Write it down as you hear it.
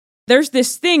there's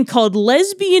this thing called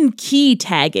lesbian key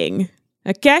tagging.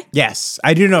 Okay? Yes,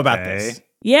 I do know about this.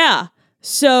 Yeah.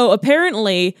 So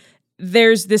apparently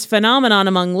there's this phenomenon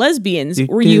among lesbians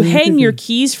where you hang your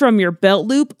keys from your belt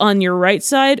loop on your right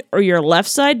side or your left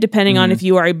side, depending on if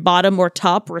you are a bottom or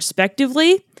top,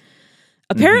 respectively.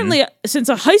 Apparently, since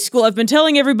high school, I've been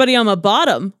telling everybody I'm a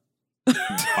bottom.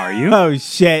 Are you? Oh,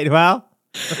 shit. Well,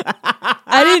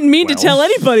 I didn't mean to tell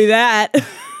anybody that.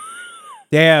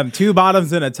 damn, 2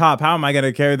 bottoms and a top. How am I going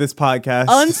to carry this podcast?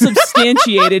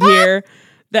 Unsubstantiated here.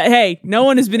 That, hey, no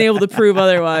one has been able to prove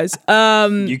otherwise.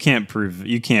 You can't prove prove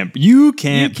anything.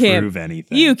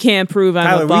 You can't prove I'm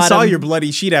Tyler, a bottom. we saw your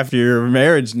bloody sheet after your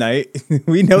marriage night.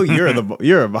 We know you're a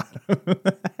bottom.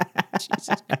 Jesus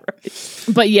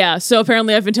Christ. But yeah, so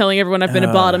apparently I've been telling everyone I've been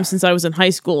a bottom since I was in high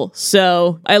school.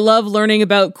 So I love learning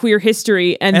about queer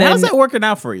history. And then how's that working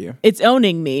out for you? It's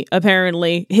owning me,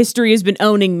 apparently. History has been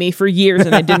owning me for years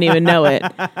and I didn't even know it.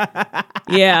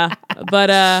 Yeah,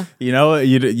 but you know,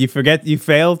 you forget, you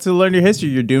fail to learn your history,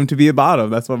 you're doomed to be a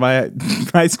bottom. That's what my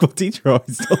high school teacher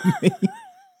always told me.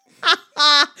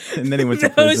 And then he went to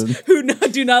those prison. who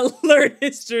do not learn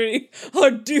history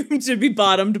are doomed to be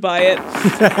bottomed by it.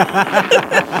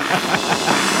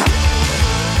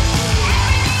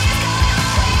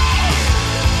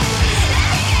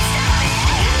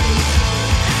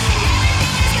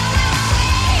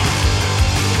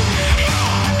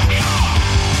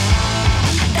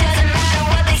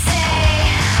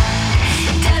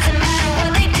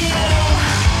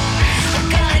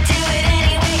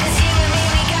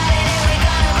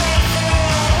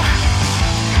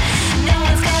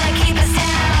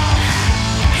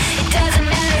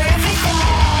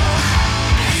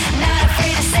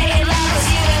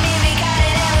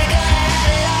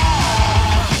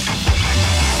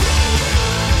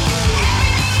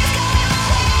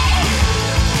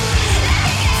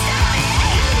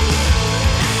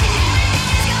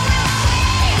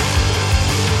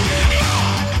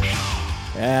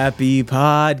 Happy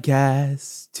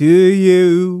podcast to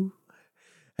you.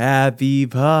 Happy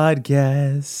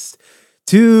podcast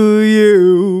to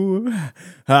you.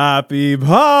 Happy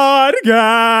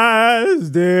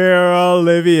podcast, dear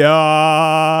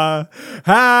Olivia.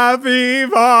 Happy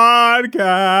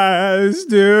podcast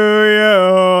to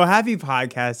you. Happy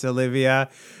podcast, Olivia.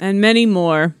 And many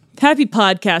more. Happy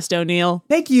podcast, O'Neill.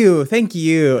 Thank you. Thank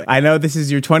you. I know this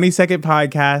is your 22nd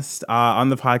podcast on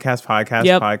the podcast.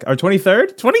 Yep. Or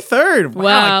 23rd? 23rd.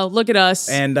 Wow, look at us.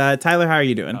 And Tyler, how are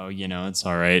you doing? Oh, it's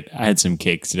all right. I had some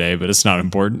cake today, but it's not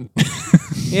important.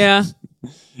 Yeah.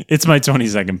 It's my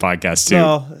 22nd podcast, too.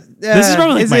 Well, this is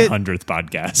probably my 100th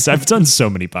podcast. I've done so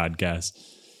many podcasts.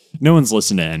 No one's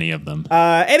listened to any of them.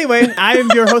 Anyway, I am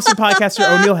your host and podcaster,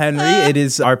 O'Neill Henry. It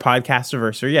is our podcast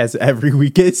anniversary, as every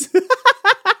week is.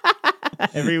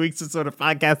 Every week's a sort of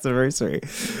podcast anniversary.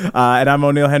 And I'm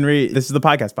O'Neill Henry. This is the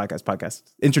podcast.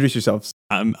 Introduce yourselves.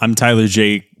 I'm Tyler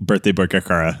J. Birthday Boy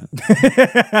Kakara.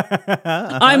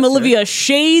 I'm Olivia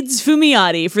Shades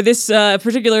Fumiati. For this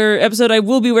particular episode, I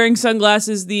will be wearing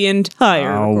sunglasses the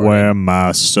entire I'll recording. wear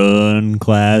my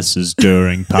sunglasses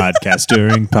during podcast.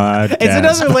 It's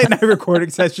another late night recording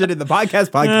session in the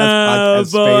podcast boy.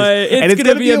 space. It's And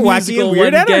gonna be a wacky and musical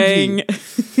weird one, energy. gang.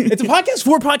 It's a podcast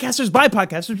for podcasters by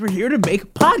podcasters. We're here to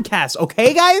make podcasts.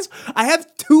 Okay, guys? I have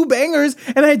 2 bangers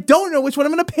and I don't know which one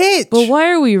I'm going to pitch. But why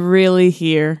are we really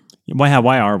here?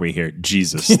 Why are we here?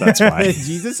 Jesus, that's why.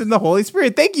 Jesus and the Holy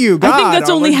Spirit. Thank you, God. I think that's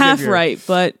our only Lord and half Savior. right,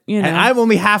 but And I'm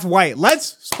only half white.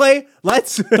 Let's play.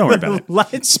 Don't worry about it.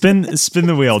 Let's Spin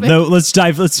the wheel. No, let's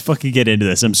fucking get into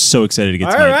this. I'm so excited to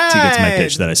get to my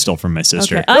pitch that I stole from my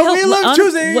sister. okay. The wheel of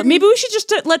choosing. Maybe we should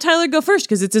just let Tyler go first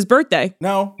because it's his birthday.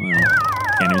 No.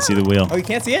 Can't even see the wheel. Oh, you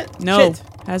can't see it? No, Shit.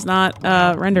 has not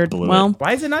rendered. Blew Well, it.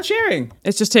 Why is it not sharing?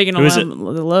 it's just taking a Who is while to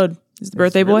load. Is the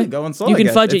birthday really boy? going slow, You I can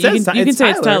guess. fudge it. It says You can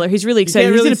say it's Tyler. Tyler. He's really You excited.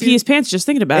 can't He's really gonna see pee his pants just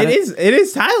thinking about it. It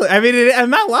is Tyler. I mean,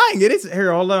 I'm not lying. It is.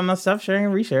 Here, hold on. I'll stop sharing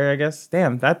and reshare, I guess.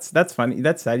 Damn, that's funny.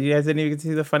 That's sad. You guys didn't even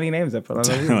see the funny names I put on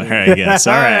the video. I guess.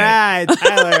 All right.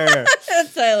 Tyler.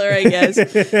 That's Tyler, I guess.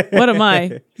 What am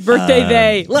I? Birthday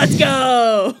day. Let's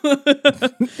go.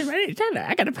 Tyler,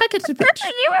 I got a package to pitch.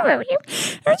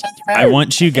 I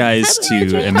want you guys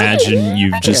to imagine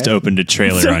you've just opened a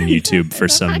trailer on YouTube for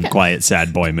some quiet,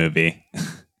 sad boy movie.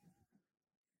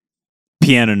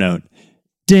 Piano note.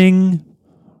 Ding.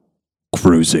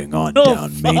 Cruising on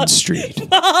down Main Street.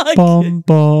 Bum,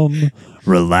 bum.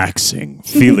 Relaxing.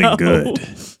 Feeling good.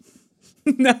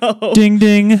 No. Ding,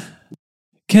 ding.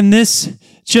 Can this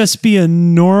just be a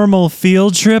normal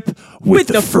field trip with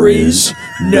the frizz?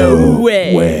 No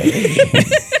way.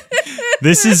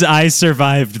 This is I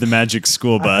Survived the Magic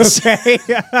School Bus. Okay.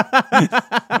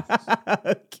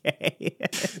 Okay.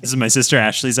 This is my sister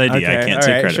Ashley's idea. Okay, I can't all take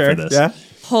right, credit sure, for this. Yeah.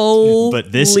 Holy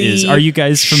But this is, are you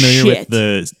guys familiar with shit.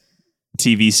 the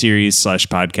TV series /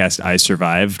 podcast I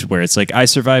Survived, where it's like I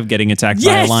survived getting attacked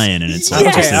by Yes! a lion, and it's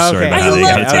Yes! just a story about I how they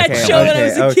got loved that attacked by a show lion. when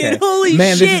I was a kid. Holy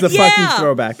Man, shit, this is a yeah. fucking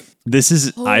throwback. This is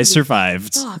I Holy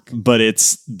Survived, fuck. but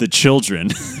it's the children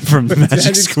from the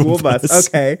Magic School Bus.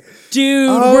 Okay. Dude,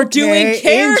 we're doing Okay,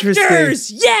 characters.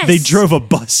 interesting. Yes. They drove a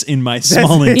bus in my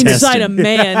small That's intestine. inside a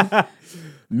man.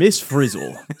 Miss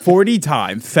Frizzle,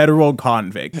 40-time federal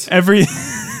convict. Every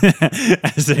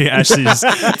as they actually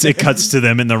just, it cuts to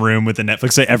them in the room with the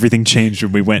Netflix. Like, everything changed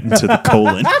when we went into the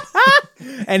colon.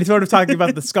 And sort of talking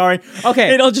about the scarring.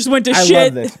 Okay. It all just went to I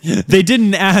shit. love this. They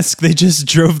didn't ask. They just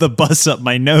drove the bus up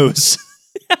my nose.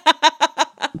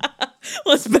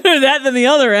 Well, it's better that than the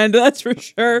other end, that's for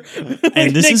sure.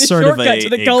 And this Take is the sort of shortcut to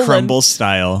the a colon. Crumble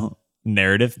style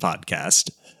narrative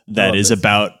podcast that love is this.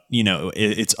 about,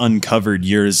 it's uncovered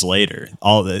years later.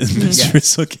 All the Miss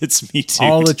Frizzle gets me too.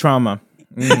 All the trauma.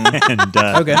 and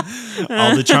Okay.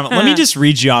 all the trauma. Let me just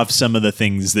read you off some of the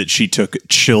things that she took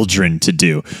children to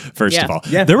do. First Yeah. of all,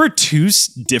 Yeah. there were two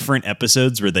different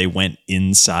episodes where they went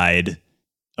inside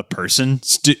a person.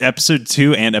 Episode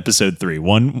 2 and episode 3.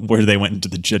 One where they went into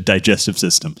the digestive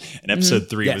system, and episode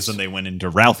 3 Yes. was when they went into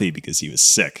Ralphie because he was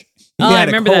sick. Oh, He I had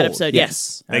a remember that cold. episode,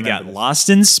 Yes. yes. They got lost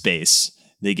in space.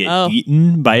 They get Oh.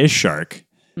 eaten by a shark.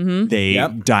 Mm-hmm. They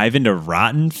Yep. dive into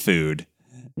rotten food.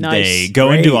 Nice. They go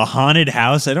Great. into a haunted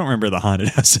house. I don't remember the haunted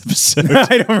house episode.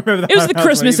 I don't remember that. It was the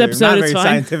Christmas episode, Not it's very fine.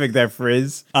 scientific there,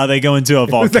 Frizz. They go into a It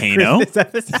was the volcano. Christmas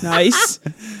episode. Nice.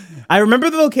 I remember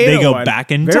the volcano They go one.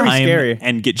 back in Very time scary.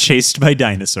 and get chased by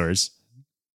dinosaurs.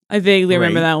 I vaguely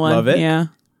remember Great. that one. Love it. Yeah.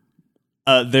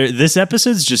 This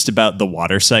episode's just about the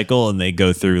water cycle, and they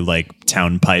go through like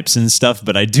town pipes and stuff.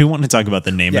 But I do want to talk about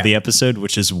the name Yeah. of the episode,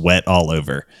 which is Wet All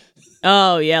Over.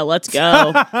 Oh, yeah, let's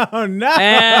go. Oh, no.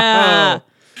 Yeah.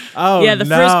 Oh, Yeah, the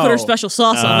no. Frizz put her special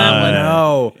sauce on that one.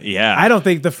 No. Yeah. I don't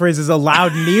think the Frizz is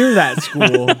allowed near that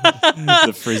school.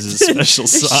 The Frizz's special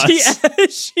sauce.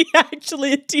 Is she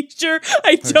actually a teacher?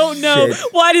 I don't know. shit.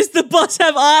 Why does the bus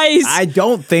have eyes? I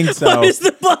don't think so. Why does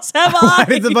the bus have eyes? Why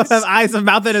does the bus have eyes, a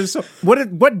mouth, and a so?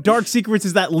 What dark secrets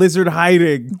is that lizard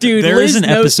hiding? Dude, There Liz is an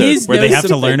knows- episode Liz where they knows have to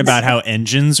some learn things. about how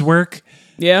engines work.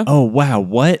 Yeah. Oh, wow.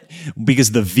 What?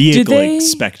 Because the vehicle they-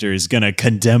 inspector is going to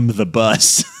condemn the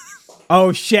bus.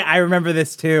 Oh shit! I remember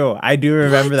this too. I do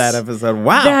remember that episode.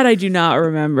 Wow. That I do not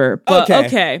remember. But Okay.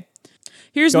 okay.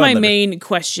 Here's Go my ahead, Libby. main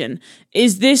question.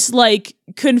 Is this like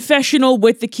confessional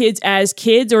with the kids as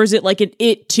kids, or is it like an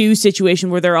It Too situation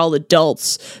where they're all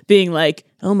adults being like,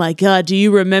 oh my God, do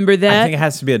you remember I that? think it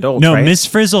has to be adults. No, right? Miss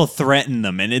Frizzle threatened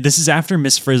them. And this is after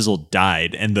Miss Frizzle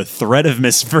died, and the threat of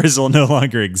Miss Frizzle no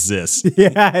longer exists.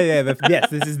 Yeah. Yes,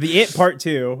 this is the It Part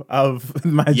 2 of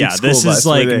Magic Yeah, School this Bus, is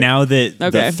where like they- now that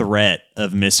Okay. the threat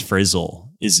of Miss Frizzle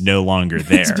is no longer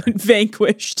there.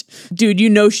 Vanquished. Dude, you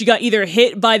know she got either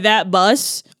hit by that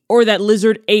bus or that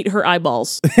lizard ate her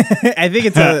eyeballs. I think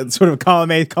it's a sort of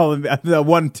column A, column the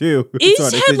 1-2. Is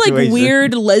sort of had like situation.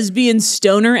 weird lesbian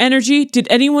stoner energy. Did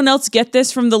anyone else get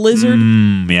this from the lizard?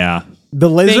 Yeah. The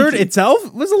lizard you.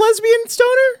 itself was a lesbian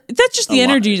stoner. That's just the lot-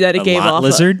 energy that it a gave lot off.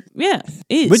 lizard? Yeah.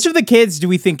 Is. Which of the kids do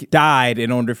we think died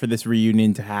in order for this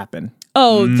reunion to happen?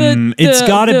 Oh, It's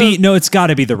got to be it's got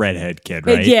to be the redhead kid,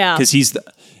 right? yeah. Cuz he's the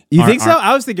You think so?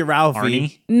 I was thinking Ralphie.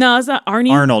 Arnie? No, it's not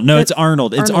Arnie. Arnold. No, it's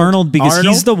Arnold. It's Arnold because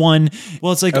Arnold? he's the one.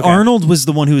 Well, it's like Arnold was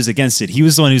the one who was against it. He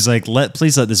was the one who's like,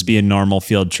 please let this be a normal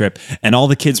field trip. And all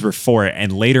the kids were for it.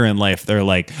 And later in life, they're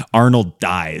like, Arnold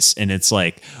dies. And it's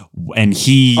like, and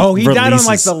he. Oh, he died on like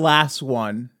releases- the last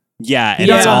one. Yeah, and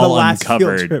died it's on the all last field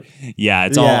uncovered. trip. Yeah,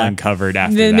 it's all Yeah. uncovered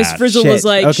after Then Miss that. Frizzle Shit, was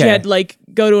like, she okay. had like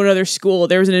go to another school.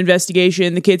 There was an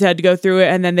investigation. The kids had to go through it,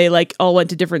 and then they like all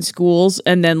went to different schools,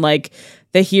 and then like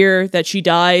they hear that she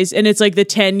dies, and it's like the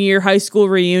 10-year high school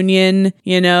reunion.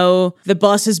 You know, the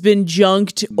bus has been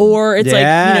junked, or it's like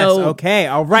Yes, you know, okay,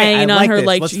 all right. hanging I on like her this.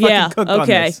 like Let's fucking yeah, cook on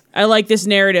okay. this. I like this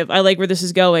narrative. I like where this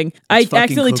is going. I fucking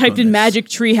accidentally cook typed on in this. Magic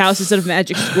Treehouse instead of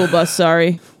Magic School Bus.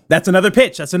 Sorry. That's another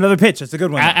pitch. That's a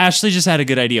good one. Ashley just had a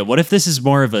good idea. What if this is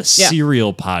more of a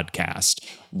serial podcast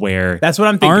where That's what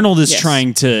I'm thinking. Arnold is Yes.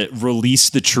 trying to release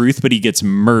the truth, but he gets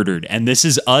murdered. And this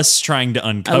is us trying to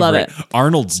uncover love it. it.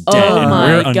 Arnold's dead, Oh and my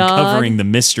we're God. uncovering the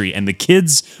mystery, and the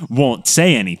kids won't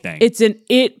say anything. It's an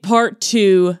It Part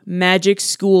 2 Magic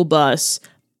School Bus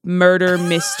murder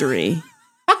mystery.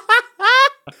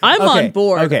 I'm on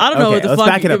board. I don't know what the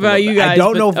fuck about you guys. I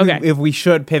don't know if we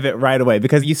should pivot right away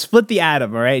because you split the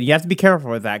atom, all right? You have to be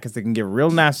careful with that because it can get real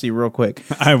nasty real quick.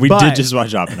 We did just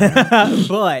watch Oppenheimer.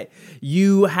 But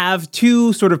you have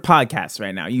two sort of podcasts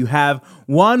right now. You have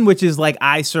one which is like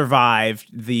I survived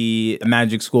the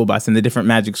Magic School Bus and the different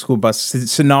Magic School Bus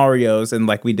scenarios and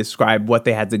like we describe what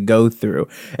they had to go through.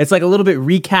 It's like a little bit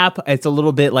recap. It's a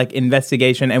little bit like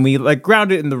investigation and we like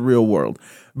ground it in the real world.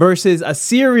 Versus a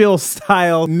Serial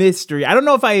style mystery. I don't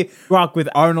know if I rock with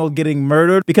Arnold getting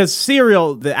murdered because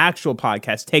Serial, the actual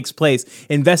podcast, takes place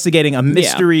investigating a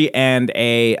mystery and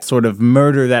a sort of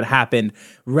murder that happened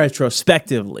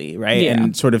retrospectively, right? Yeah.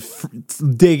 And sort of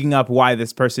digging up why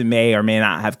this person may or may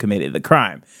not have committed the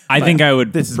crime. I think I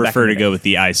would prefer to go with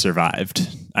the I survived,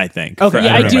 I think. Okay.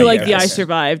 Yeah, I do like the I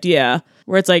survived, yeah.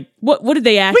 Where it's like, what did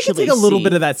they actually see? We can take a little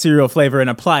bit of that Serial flavor and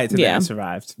apply it to the I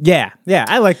survived. Yeah,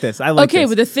 I like this. I like this. Okay,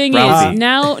 but the thing is,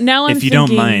 now I'm if you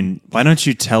don't mind, why don't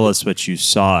you tell us what you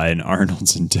saw in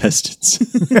Arnold's intestines?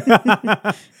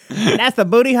 That's a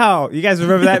booty hole. You guys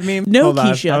remember that meme? No, Hold on,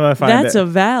 Keisha, that's a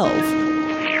valve.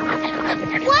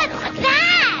 What's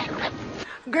that?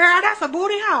 Girl, that's a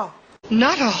booty hole.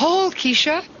 Not a hole,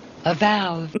 Keisha. A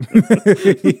valve.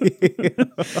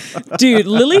 Dude,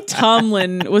 Lily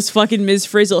Tomlin was fucking Ms.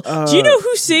 Frizzle. Do you know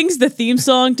who sings the theme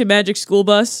song to Magic School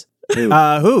Bus?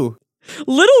 Who?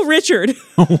 Little Richard.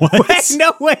 What? Wait,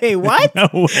 no way. What? No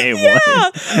way. Yeah.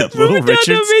 What? Moving down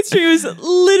to Main Street was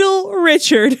Little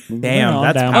Richard. Damn,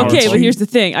 that's powerful. Okay, but here's the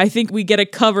thing. I think we get a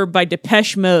cover by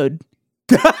Depeche Mode.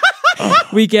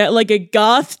 We get like a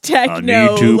goth techno. I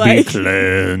need to be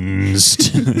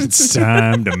cleansed. It's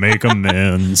time to make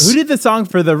amends. Who did the song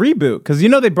for the reboot? Because you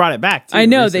know they brought it back too. I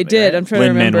know recently, they did. Right? I'm trying to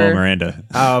remember. Lin-Manuel Miranda.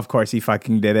 Oh, of course he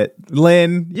fucking did it.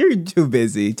 Lynn, you're too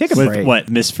busy. Take a With break. what,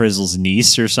 Miss Frizzle's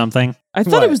niece or something? I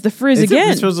thought it was the Frizz Is it again.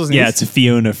 Miss Frizzle's niece? Yeah, it's a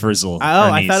Fiona Frizzle. Oh, her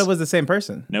I niece. thought it was the same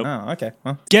person. Nope. Oh, okay.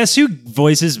 Well. Guess who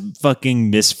voices fucking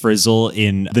Miss Frizzle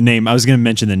in the name? I was going to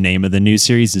mention the name of the new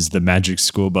series is The Magic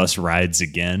School Bus Rides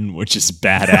Again, which is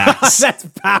badass. That's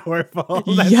powerful.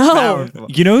 That's Yo. powerful.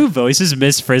 You know who voices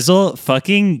Miss Frizzle?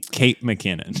 Fucking Kate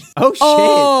McKinnon. Oh, shit.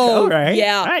 Oh, All right.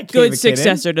 yeah. All right, Kate Good McKinnon.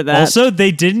 successor to that. Also,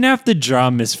 they didn't have to draw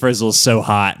Miss Frizzle so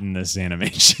hot in this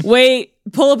animation. Wait,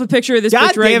 pull up a picture of this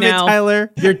God bitch right damn it, now.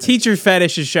 Tyler. Your teacher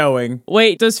fetish is showing.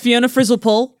 Wait, does Fiona Frizzle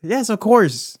pull? Yes, of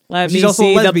course. Let She's me also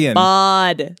see a lesbian. the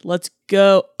bod. Let's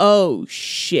go. Oh,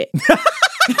 shit.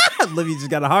 Olivia just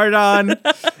got a hard on.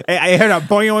 I heard a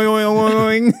boing, boing,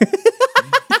 boing, boing.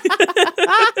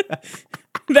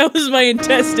 That was my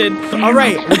intestine. All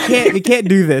right, we can't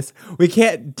do this. We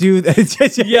can't do that.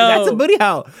 That's a booty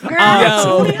hole.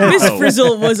 Yo, Miss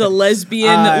Frizzle was a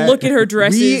lesbian. Look at her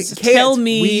dresses. Tell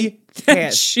me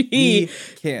that she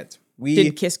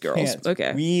did kiss girls.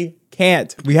 Okay. We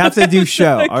can't. We have to do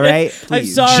show. Okay. All right. I'm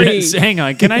Please. sorry. Just, hang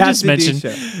on. Can I have just to do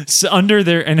mention show. under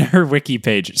their in her wiki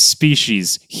page,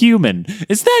 species human.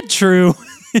 Is that true?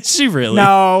 Is she really?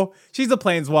 No, she's a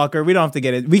planeswalker. We don't have to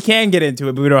get it. We can get into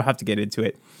it, but we don't have to get into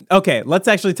it. Okay, let's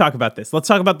actually talk about this. Let's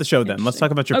talk about the show then. Let's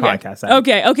talk about your podcast.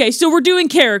 Adam. Okay. So we're doing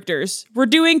characters. We're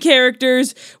doing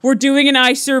an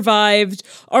I survived.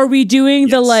 Are we doing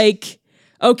the like,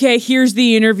 okay, here's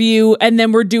the interview, and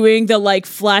then we're doing the like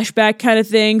flashback kind of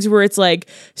things where it's like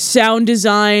sound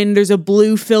design, there's a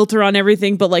blue filter on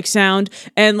everything but like sound,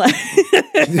 and like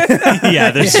Yeah,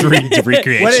 there's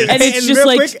recreation. And it's just real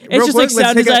like quick, it's just like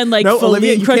sound design, like no, fully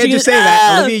Olivia, you crunching can't just it. say that.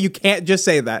 Ah! Olivia, you can't just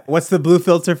say that. What's the blue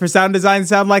filter for sound design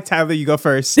sound like? Tyler, you go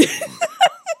first. Okay,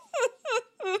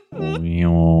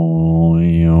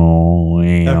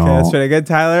 that's pretty good.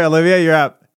 Tyler, Olivia, you're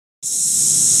up.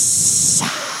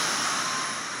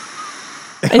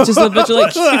 It's just a bunch of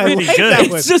like I human, like that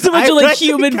one. it's just a bunch of I like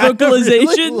human kinda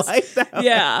vocalizations. really like that one.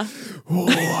 Yeah. All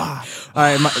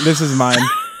right, this is mine.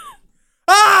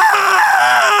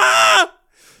 Ah!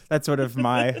 That's sort of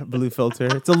my blue filter.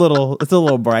 It's a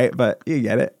little bright, but you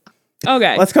get it.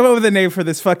 Okay. Let's come up with a name for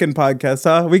this fucking podcast,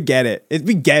 huh? We get it.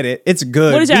 We get it. It's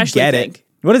good. What does we Ashley get think? It.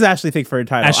 What does Ashley think for a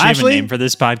title? Ashley, have a name for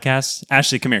this podcast?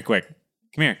 Ashley, come here, quick.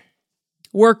 Come here.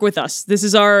 Work with us. This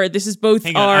is both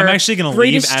Hang on, our I'm actually gonna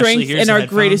greatest leave Ashley. strength Here's and the our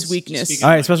headphones. greatest weakness. Speaking All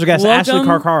right, special guest Ashley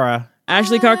Welcome. Carcara.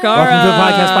 Ashley Carcara. Welcome to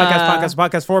the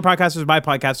podcast for podcasters by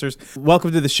podcasters.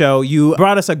 Welcome to the show. You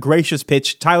brought us a gracious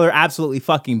pitch. Tyler absolutely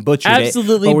fucking butchered it.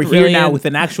 Absolutely But we're here brilliant. now with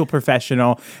an actual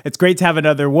professional. It's great to have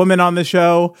another woman on the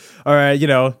show, or A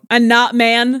not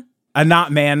man. a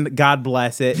not man. God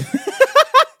bless it.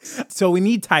 So we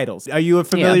need titles. Are you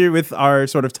familiar with our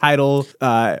sort of title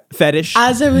fetish?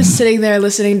 As I was sitting there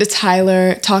listening to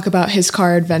Tyler talk about his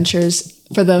car adventures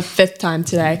for the 5th time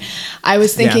today, I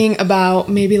was thinking about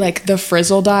maybe like the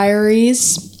Frizzle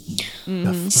Diaries.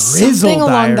 Something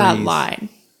along that line.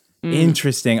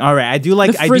 Interesting. All right, I do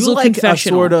like a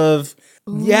sort of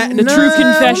the true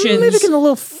confessions maybe getting a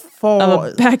little fall.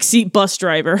 of a backseat bus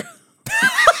driver.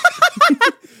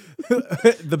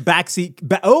 The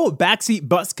backseat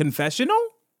bus confessional?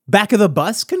 Back of the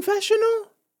bus confessional?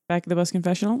 Back of the bus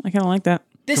confessional? I kind of like that.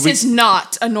 This is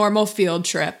not a normal field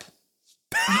trip.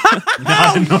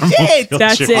 Not a normal shit. field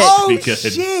That's trip it. would be Oh, good.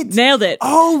 shit. Nailed it.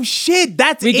 Oh, shit.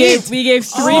 That's We it. gave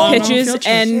three pitches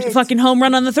and fucking home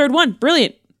run on the third one.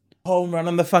 Brilliant. Home run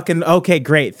on the fucking... Okay,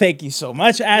 great. Thank you so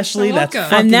much, Ashley. That's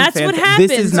welcome. fucking And that's what fantastic. happens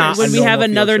This is not when a we have normal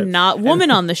field another trip. not woman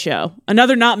on the show.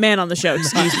 Another not man on the show.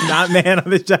 Excuse me. Not man on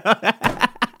the show.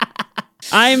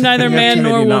 I am neither man Too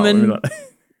nor many not woman.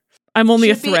 I'm only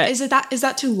a threat. Is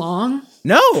that too long?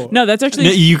 No. No, that's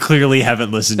actually... You clearly haven't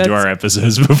listened to our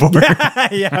episodes before.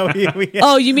 Yeah, we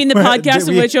Oh, you mean the podcast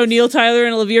in we- which O'Neill, Tyler,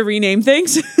 and Olivia rename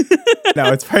things?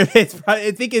 No, it's probably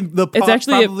I think It's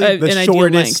actually probably the an ideal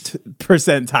shortest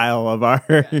percentile of our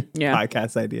Yeah.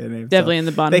 podcast idea name. Definitely in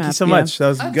the bottom Thank you half, so yeah. much. That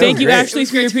was good. Thank you, Great. Ashley,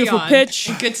 for your beautiful pitch.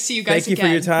 Good to see you guys Thank you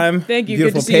for your time. Thank you.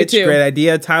 Beautiful Good to see you pitch. too. Great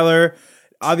idea, Tyler.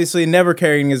 Obviously, never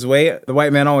carrying his weight. The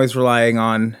white man always relying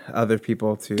on other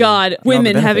people to. God, and all the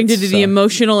women having to do benefits, the so.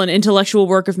 emotional and intellectual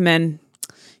work of men.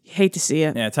 You hate to see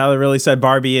it. Yeah, Tyler really said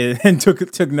Barbie and took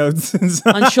notes.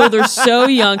 On shoulders so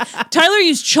young. Tyler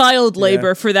used child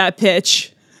labor for that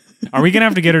pitch. Are we gonna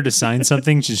have to get her to sign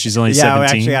something since she's only Yeah, we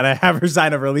 17? actually gotta have her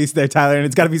sign a release there, Tyler, and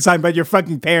it's gotta be signed by your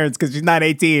fucking parents because she's not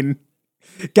 18.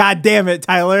 God damn it,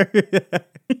 Tyler.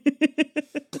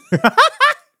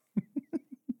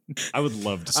 I would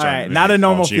love to All start. right, not a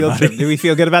normal field trip. Do we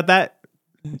feel good about that?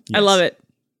 I love it.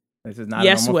 This is not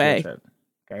Yes a normal way. field trip.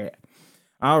 Great.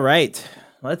 All right.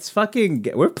 Let's fucking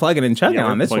we're plugging and chugging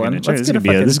on this one. Let's This get a could be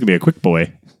fucking... this could be a quick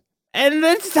boy. And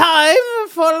it's time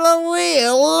for the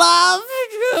wheel of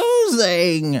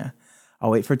choosing.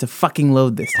 I'll wait for it to fucking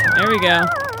load this time. There we go.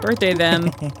 Birthday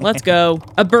then. Let's go.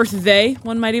 A birthday,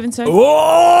 one might even say.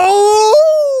 Oh!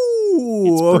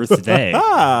 It's birthday.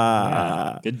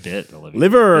 Ah. Good bit, Olivia.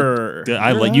 Liver.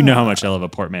 Good. You know how much I love a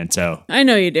portmanteau. I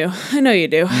know you do.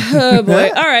 Oh boy.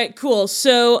 All right, cool.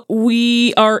 So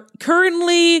we are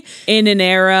currently in an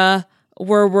era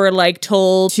where we're like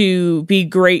told to be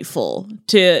grateful,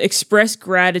 to express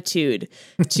gratitude,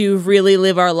 to really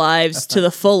live our lives to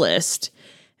the fullest.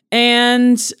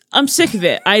 And I'm sick of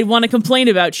it. I want to complain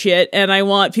about shit, and I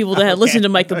want people to listen to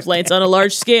my complaints on a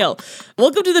large scale.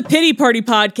 Welcome to the Pity Party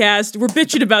podcast. We're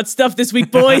bitching about stuff this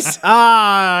week, boys.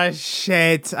 Ah,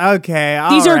 shit. Okay.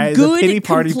 These are right. good The Pity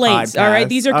Party complaints, all podcast. right?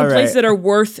 These are All complaints right. that are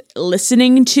worth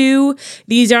listening to.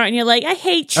 These aren't, you're like, I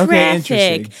hate Okay, traffic.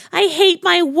 interesting. I hate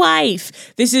my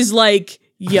wife. This is like,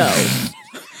 yo.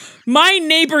 My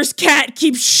neighbor's cat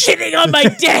keeps shitting on my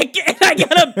deck, and I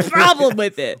got a problem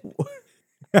with it.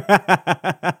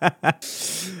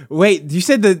 Wait, you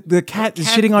said the cat is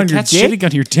shitting on your cat's dick? shitting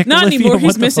on your dick. Not Olivia? anymore. What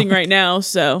He's the missing fuck? right now,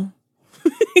 so.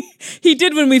 He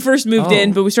did when we first moved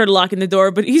in, but we started locking the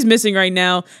door, but he's missing right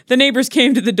now. The neighbors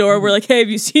came to the door. We're like, hey, have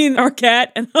you seen our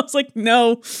cat? And I was like,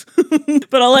 no.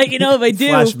 But I'll let you know if I do.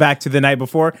 Flash back to the night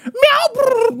before.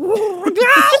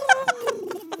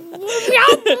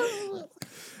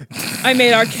 I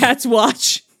made our cats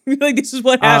watch. Like, this is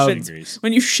what happens agrees.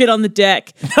 when you shit on the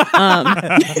deck.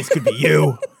 This could be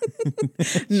you.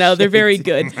 No, they're very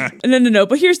good. No.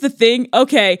 But here's the thing.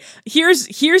 Okay,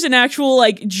 here's an actual,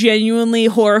 like, genuinely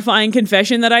horrifying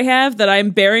confession that I have, that I'm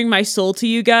bearing my soul to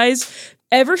you guys.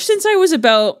 Ever since I was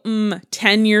about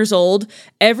 10 years old,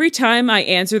 every time I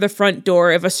answer the front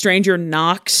door, if a stranger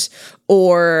knocks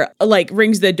or like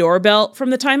rings the doorbell,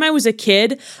 from the time I was a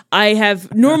kid, I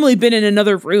have normally been in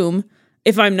another room.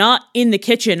 If I'm not in the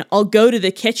kitchen, I'll go to the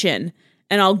kitchen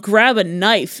and I'll grab a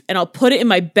knife and I'll put it in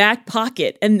my back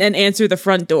pocket and then answer the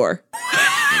front door.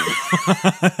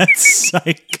 That's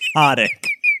psychotic.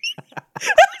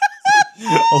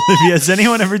 Olivia, has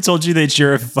anyone ever told you that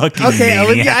you're a fucking Okay, maniac?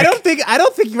 Olivia, I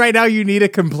don't think right now you need a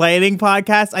complaining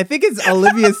podcast. I think it's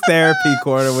Olivia's therapy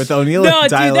corner with O'Neill No, and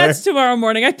Tyler. dude, that's tomorrow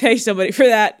morning. I pay somebody for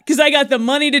that because I got the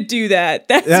money to do that.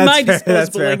 That's my fair, that's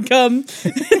disposable fair. income.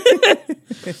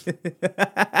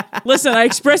 Listen, I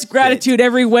express gratitude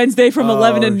every Wednesday from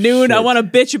 11 to noon. shit. I want to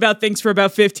bitch about things for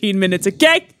about 15 minutes,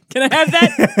 okay? Can I have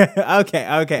that?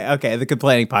 Okay. The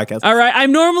complaining podcast. All right.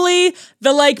 I'm normally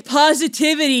the, like,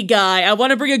 positivity guy. I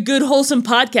want to bring a good, wholesome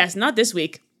podcast. Not this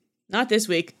week.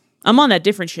 I'm on that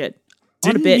different shit. I'm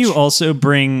on a Didn't bitch. you also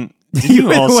bring? Did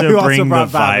you also You also bring the brought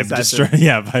Vibe vibe Assassin. destroy?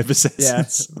 Yeah, vibe assassins.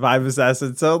 Yes, Vibe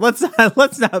Assassin. So let's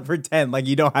not pretend like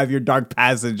you don't have your dark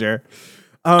passenger.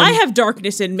 I have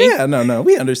darkness in me. Yeah, no,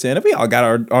 we understand it. We all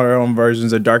got our own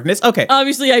versions of darkness. Okay.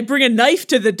 Obviously, I bring a knife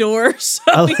to the door, so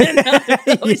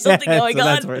there's always something going on.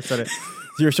 That's where it's sort of,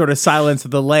 your sort of Silence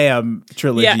of the Lamb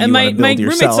trilogy. Yeah, and my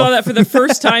roommate saw that for the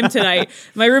first time tonight.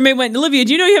 My roommate went, Olivia,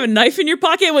 do you know you have a knife in your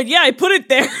pocket? I went, yeah, I put it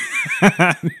there.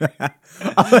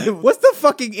 What's the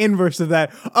fucking inverse of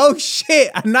that? Oh shit,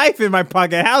 a knife in my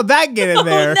pocket. How'd that get in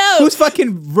there? No. Who's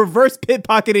fucking reverse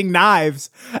pickpocketing knives?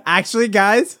 Actually,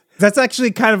 guys, that's actually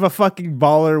kind of a fucking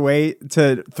baller way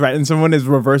to threaten someone is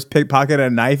reverse pickpocket a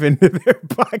knife into their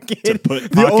pocket.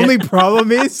 The only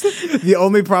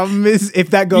problem is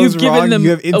if that goes wrong, you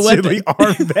have instantly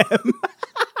armed them.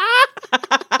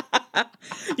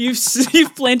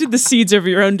 You've planted the seeds of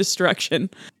your own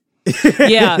destruction.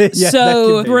 Yeah,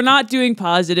 so we're not doing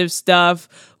positive stuff.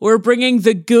 We're bringing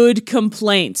the good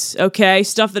complaints, okay?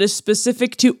 Stuff that is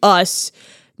specific to us.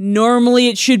 Normally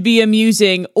it should be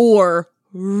amusing or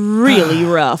really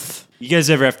rough. You guys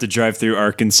ever have to drive through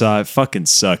Arkansas? It fucking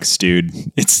sucks, dude.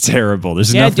 It's terrible.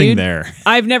 There's nothing there.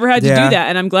 I've never had to do that,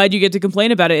 and I'm glad you get to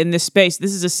complain about it in this space.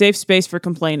 This is a safe space for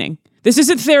complaining. This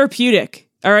isn't therapeutic.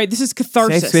 All right, this is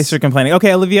catharsis. Safe space for complaining.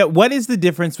 Okay, Olivia, what is the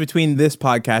difference between this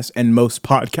podcast and most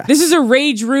podcasts? This is a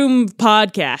Rage Room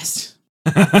podcast.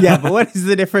 Yeah, but what is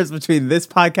the difference between this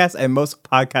podcast and most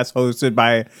podcasts hosted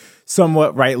by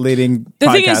somewhat right-leaning podcasters?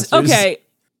 The thing is, okay,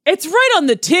 it's right on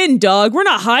the tin, dog. We're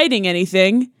not hiding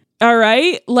anything. All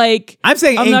right? Like, I'm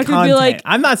saying I'm in not content. Be like,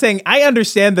 I'm not saying I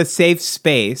understand the safe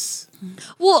space.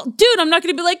 Well, dude, I'm not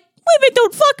going to be like, women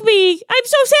don't fuck me. I'm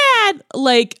so sad.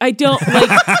 Like, I don't like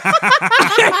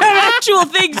actual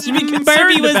things to be concerned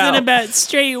Barbie about. wasn't about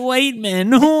straight white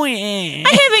men. I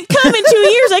haven't come in 2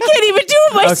 years. I can't even do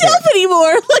it myself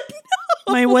anymore. Like,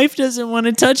 no. My wife doesn't want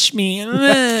to touch me.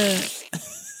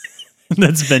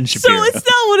 That's Ben Shapiro. So it's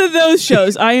not one of those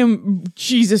shows.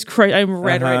 Jesus Christ, I'm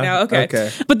red right now.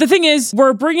 Okay. But the thing is,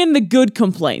 we're bringing the good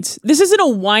complaints. This isn't a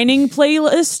whining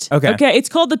playlist. Okay. It's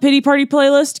called the Pity Party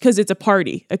playlist because it's a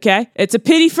party. Okay. It's a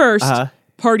pity first,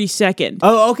 party second.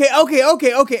 Oh, okay.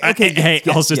 Hey,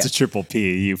 also it's a triple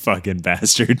P, you fucking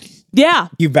bastard. Yeah.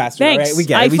 You bastard. Thanks. Right? We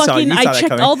get it. I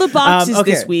checked all the boxes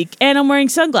this week and I'm wearing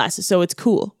sunglasses, so it's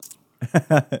cool.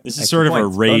 This is sort of a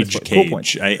rage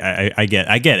cage. I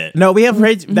get it. No, we have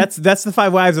rage. That's the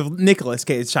 5 Wives of Nicolas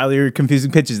Cage. Charlie, you're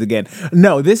confusing pitches again.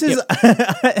 No, this is.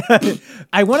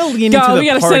 I want to lean into the we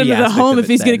gotta send him to the home if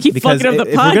he's gonna keep fucking up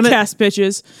the podcast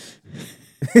pitches.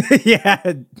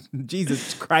 Yeah,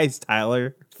 Jesus Christ,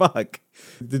 Tyler. Fuck.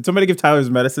 Did somebody give Tyler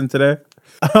his medicine today?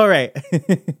 All right.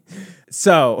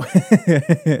 So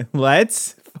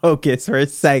let's focus for a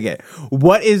second.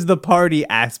 What is the party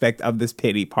aspect of this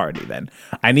pity party then?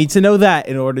 I need to know that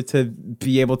in order to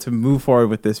be able to move forward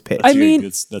with this pitch. I mean,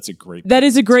 that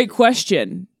is a great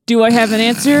question. Do I have an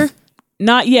answer?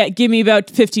 Not yet. Give me about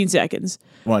 15 seconds.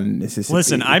 One Mississippi.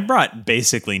 Listen, I brought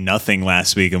basically nothing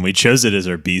last week, and we chose it as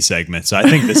our B segment, so I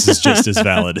think this is just as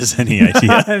valid as any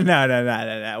idea.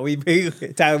 No. We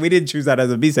didn't choose that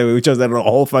as a B segment. We chose that as a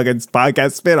whole fucking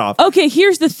podcast spinoff. Okay,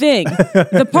 here's the thing.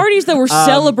 The parties that were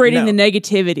celebrating the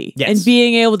negativity and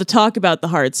being able to talk about the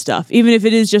hard stuff, even if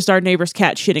it is just our neighbor's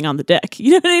cat shitting on the deck.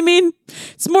 You know what I mean?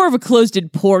 It's more of a closed-in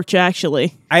porch,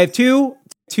 actually. I have two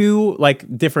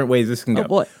like different ways this can go. Oh,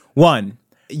 boy. One,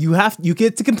 you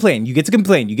get to complain. You get to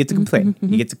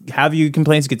have your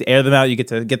complaints. You get to air them out. You get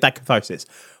to get that catharsis.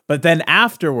 But then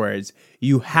afterwards,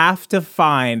 you have to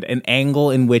find an angle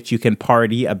in which you can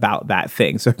party about that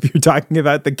thing. So if you're talking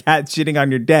about the cat shitting on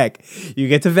your deck, you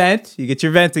get to vent. You get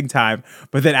your venting time.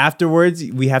 But then afterwards,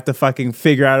 we have to fucking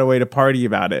figure out a way to party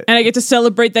about it. And I get to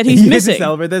celebrate that he's missing.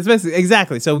 Celebrate that's missing.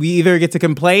 Exactly. So we either get to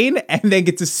complain and then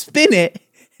get to spin it,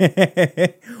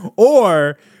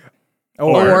 or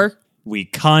we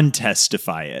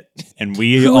contestify it, and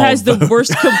who has the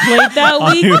worst complaint that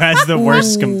week? Who has the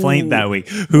worst complaint that week?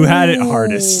 Who had it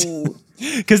hardest?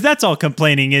 Because that's all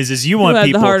complaining is you want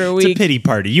people to pity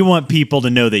party. You want people to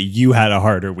know that you had a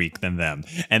harder week than them,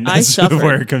 and that's what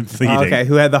we're completing. Okay,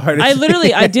 who had the hardest?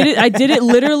 I did it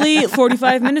literally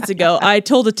 45 minutes ago. I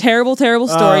told a terrible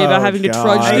story about having to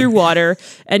trudge through water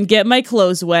and get my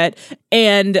clothes wet,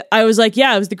 and I was like,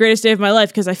 yeah, it was the greatest day of my life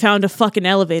because I found a fucking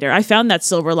elevator. I found that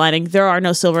silver lining. There are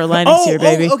no silver linings here,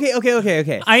 baby.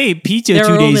 Okay. I ate pizza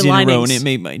 2 days in a row, and it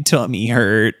made my tummy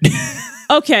hurt.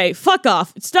 Okay, fuck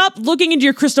off. Stop looking into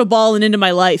your crystal ball and into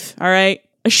my life, all right?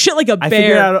 I shit like a bear. I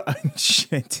figured out...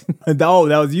 Shit. Oh,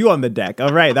 that was you on the deck.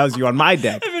 All right, that was you on my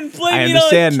deck. I've been playing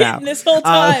this whole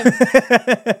time.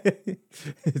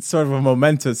 It's sort of a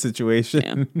memento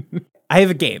situation. Yeah. I have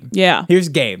a game. Yeah. Here's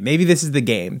a game. Maybe this is the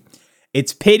game.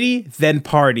 It's pity, then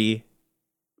party,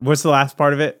 What's the last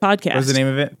part of it? Podcast. What's the name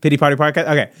of it? Pity Party Podcast?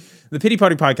 Okay. The Pity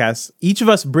Party Podcast, each of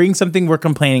us brings something we're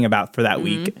complaining about for that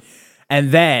week.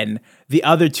 And then the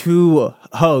other two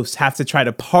hosts have to try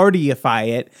to partyify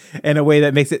it in a way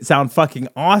that makes it sound fucking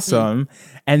awesome.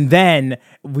 And then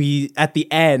we, at the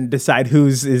end, decide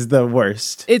whose is the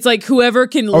worst. It's like whoever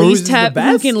can Or who's least the have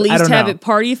best? who can I least don't have know. it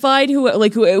partyfied.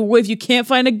 Who if you can't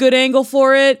find a good angle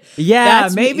for it, Yeah,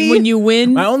 that's maybe. when you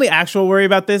win. My only actual worry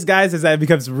about this, guys, is that it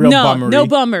becomes real bummery. No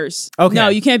bummers. Okay. No,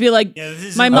 you can't be like,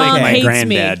 my mom Okay. My hates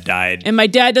granddad me died. and my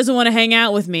dad doesn't want to hang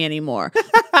out with me anymore.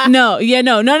 No,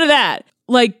 none of that.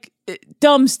 Like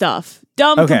dumb stuff.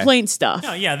 Dumb Okay. complaint stuff.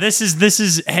 No, yeah, this is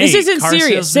hey, This isn't car serious.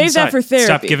 salesman Save that suck. for therapy.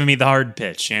 Stop giving me the hard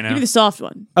pitch, you know. Give me the soft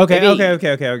one. Okay, baby.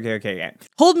 okay. Yeah.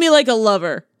 Hold me like a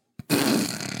lover. All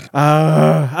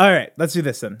right, let's do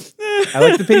this then. I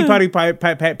like the Pity Party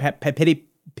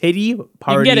Pity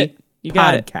Party get it. You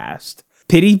got it. podcast.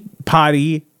 Pity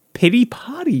Potty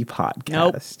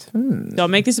podcast.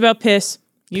 Don't make this about piss.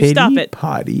 You Pity stop it.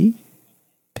 Potty.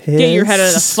 Get your head out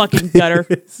of the fucking gutter.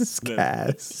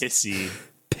 Pisscast. Pissy.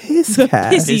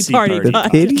 Pisscast. Pissy party The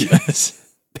podcast.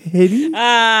 Pity. Pity.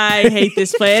 I hate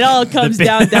this play. It all comes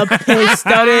down to piss,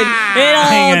 don't it? It all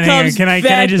Hang on. comes Can I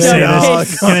back just to say piss.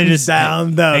 this? Can I just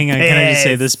down the hang on? Can I just say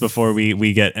piss. this before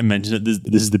we get mentioned? This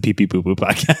is the Pee Pee Poo Poo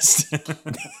podcast.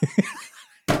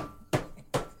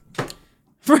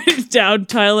 Write it down,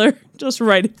 Tyler. Just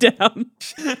write it down.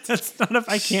 That's not if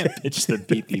I can't pitch the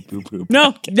Pee Pee Poo Poo.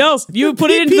 No, you put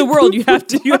it into the world. You have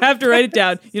to write it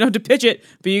down. You don't have to pitch it,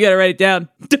 but you got to write it down.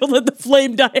 Don't let the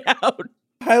flame die out.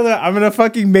 Tyler, I'm gonna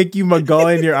fucking make you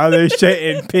McGull in your other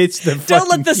shit and pitch the Don't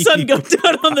let the sun go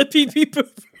down on the pee pee poo.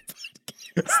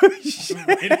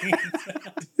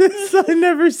 The sun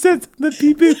never sets on the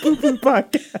Pee Pee Poo Poo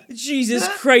podcast. Jesus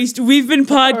Christ, we've been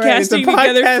right, it's a podcasting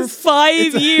together podcast. for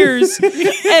 5 years,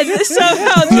 and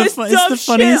somehow this dumb the shit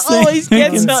funniest thing always I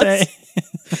gets can us.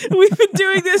 say. We've been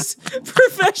doing this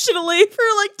professionally for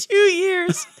like 2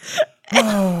 years.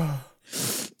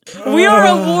 We are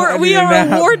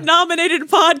award nominated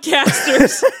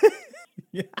podcasters.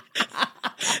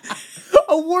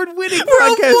 Award-winning We're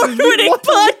podcasters. award-winning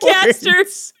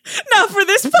podcasters. Not for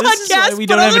this This is podcast, why we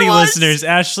but don't have any otherwise. listeners.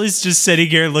 Ashley's just sitting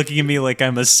here looking at me like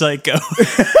I'm a psycho.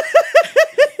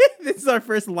 This is our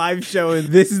first live show, and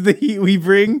this is the heat we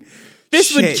bring.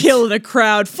 This would Shit. kill in a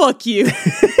crowd. Fuck you.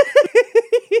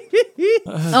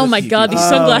 Oh my god, these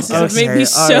sunglasses have made me okay,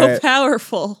 so alright.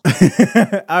 powerful.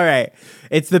 All right.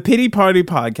 It's the Pity Party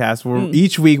podcast where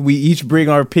each week we each bring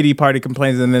our pity party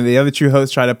complaints and then the other two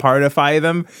hosts try to partify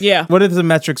them. Yeah. What are the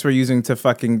metrics we're using to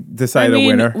fucking decide I a mean,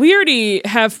 winner? we already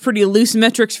have pretty loose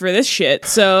metrics for this shit,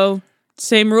 so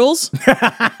same rules.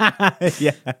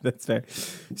 Yeah, that's fair.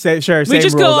 Same just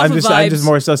rules. go off I'm of just vibes.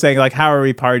 more so saying like how are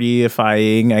we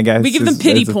partyifying, I guess. We give them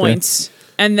pity points,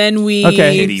 and then we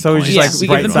Okay, so we just yeah, like we give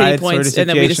right them side pity sort points, of and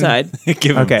then we situation? decide.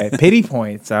 Give 'em- Okay, pity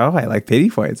points. Oh, I like pity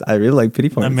points. I really like pity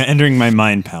points. I'm entering my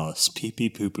mind palace. Pee Pee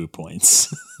Poo Poo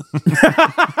points.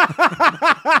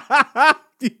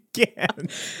 You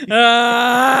can't.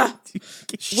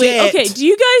 Wait, okay. Do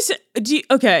you guys?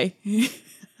 Okay.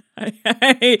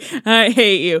 I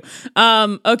hate you.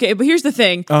 Okay, but here's the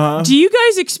thing. Do you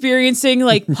guys experiencing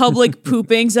like public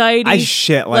poop anxiety? I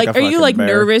shit like a are you fucking like bear.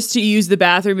 nervous to use the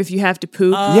bathroom if you have to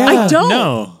poop? Yeah. I don't.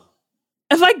 No.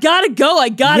 If I gotta go, I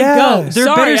gotta Yeah. go. There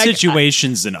are Sorry, better I-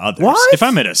 situations than others. What? If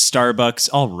I'm at a Starbucks,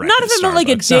 I'll wreck Not if I'm at like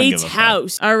a Starbucks. I don't give date's fuck.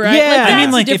 house. All right. Yeah. Like, I I mean,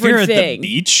 that's like a if you're at different thing. the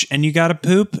beach and you gotta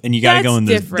poop and you gotta go in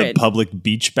That's the different. public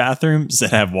beach bathrooms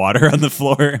that have water on the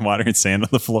floor and water and sand on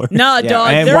the floor. Nah, Yeah,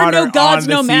 dog. and There are water no gods, on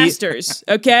the no seat. masters.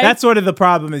 Okay. That's sort of the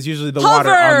problem is usually the water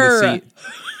on Hover! the seat.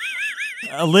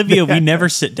 Olivia, we never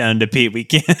sit down to pee. We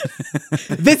can't.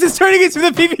 This is turning into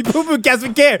the Pee Pee Poo Poo cast.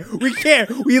 We can't.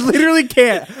 We literally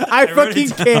can't. I fucking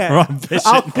We'll can't. pitch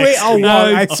I'll it quit. next I'll week. walk.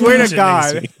 I I'll swear pitch to it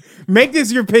next God. week. Make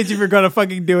this your pitch if you're gonna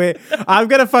fucking do it. I'm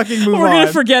gonna fucking move We're on.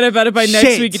 gonna forget about it by next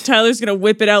Shit. week, and Tyler's gonna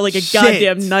whip it out like a Shit.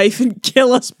 goddamn knife and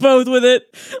kill us both with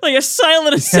it, like a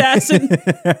silent assassin.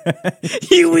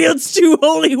 He wields two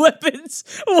holy weapons.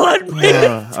 One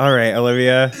man. All right,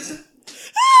 Olivia.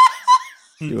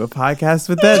 Do a podcast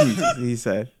with them, he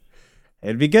said.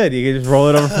 It'd be good. You can just roll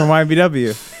it over from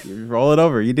YBW. You roll it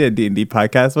over. You did a D&D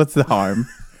podcast. What's the harm?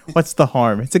 What's the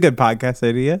harm? It's a good podcast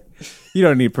idea. You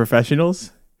don't need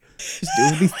professionals. Just do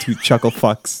it with these two chuckle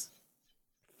fucks.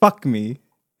 Fuck me.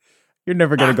 You're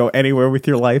never going to go anywhere with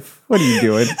your life. What are you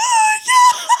doing?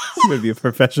 You would be a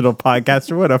professional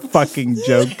podcaster. What a fucking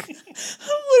joke. I'm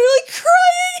literally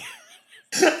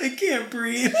crying. I can't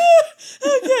breathe.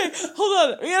 Okay,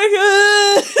 hold on. We gotta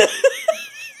go.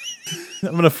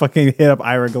 I'm going to fucking hit up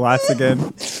Ira Glass again.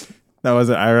 That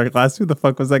wasn't Ira Glass. Who the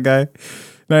fuck was that guy?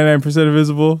 99%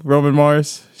 Invisible, Roman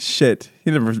Mars. Shit,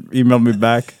 he never emailed me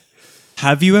back.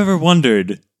 Have you ever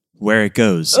wondered where it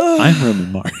goes? I'm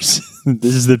Roman Mars.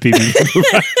 This is the PB.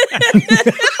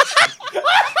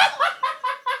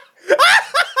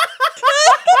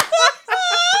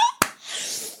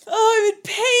 Oh,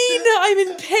 I'm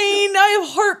in pain. I have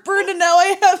heartburn and now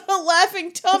I have a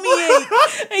laughing tummy ache.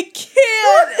 I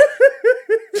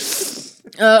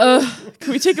can't.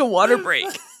 Can we take a water break?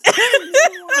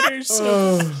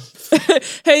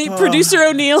 Hey, producer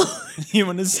O'Neill. You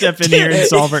want to step in here and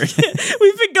solve it?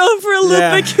 We've been going for a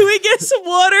little bit. Can we get some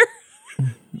water?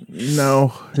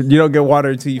 No, you don't get water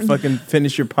until you fucking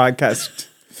finish your podcast.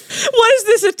 What is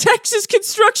this, a Texas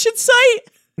construction site?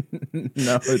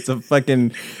 No, it's a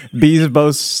fucking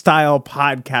Bezos style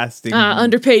podcasting.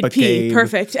 Underpaid P.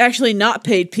 Perfect. Actually, not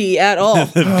paid P at all.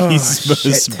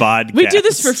 Bezos podcast. We do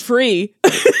this for free.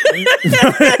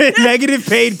 Negative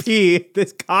paid P.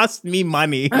 This cost me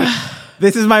money.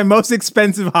 This is my most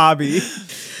expensive hobby.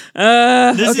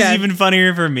 This is even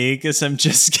funnier for me because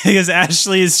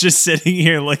Ashley is just sitting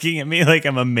here looking at me like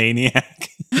I'm a maniac.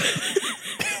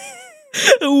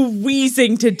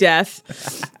 Wheezing to death.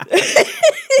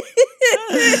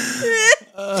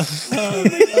 Oh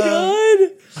my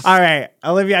god. All right,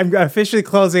 Olivia, I'm officially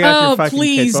closing out your fucking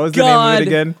please, case. What was God. the name of it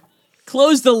again?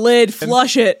 Close the lid,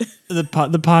 flush it. The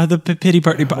Pity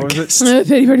Party podcast.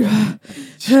 Pity party.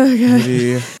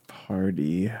 Pity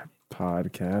Party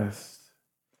podcast.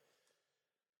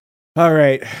 All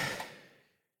right.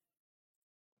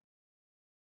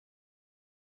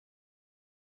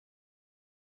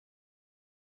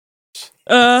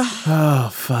 Oh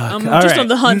fuck! I'm just on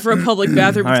the hunt for a public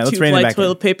bathroom All right, with let's two rein it ply back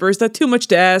toilet paper. Is that too much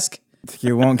to ask?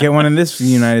 You won't get one in this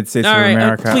United States All of right,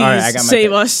 America. please All right, I got my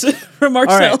save pick. us from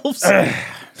ourselves.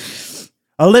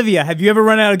 Olivia, have you ever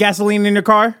run out of gasoline in your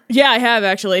car? Yeah, I have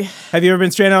actually. Have you ever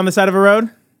been stranded on the side of a road?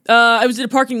 I was in a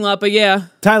parking lot, but yeah.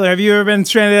 Tyler, have you ever been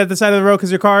stranded at the side of the road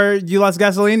because you lost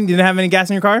gasoline? You didn't have any gas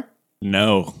in your car?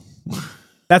 No.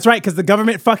 That's right, because the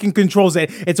government fucking controls it.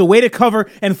 It's a way to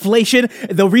cover inflation.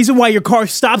 The reason why your car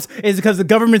stops is because the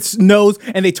government knows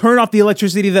and they turn off the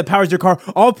electricity that powers your car.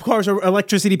 All cars are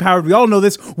electricity powered. We all know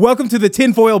this. Welcome to the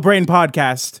Tinfoil Brain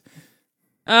Podcast.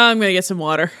 I'm going to get some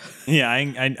water. Yeah,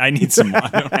 I need some. I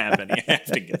don't have any. I have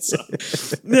to get some.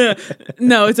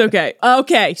 No, it's okay.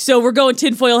 Okay, so we're going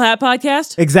Tinfoil Hat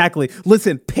Podcast? Exactly.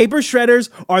 Listen, paper shredders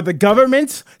are the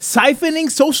government siphoning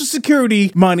Social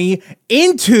Security money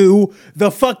into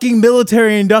the fucking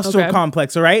military-industrial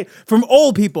complex, all right? From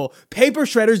old people. Paper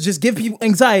shredders just give people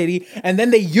anxiety, and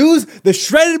then they use the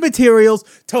shredded materials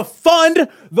to fund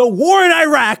the war in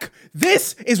Iraq.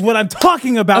 This is what I'm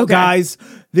talking about, guys.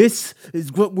 This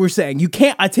is what we're saying. You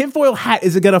can't. A tinfoil hat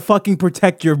isn't gonna fucking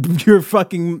protect your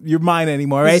mind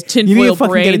anymore, right? You need to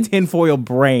fucking get a tinfoil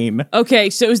brain. Okay,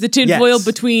 so is the tinfoil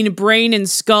between brain and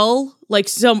skull, like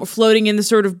some floating in the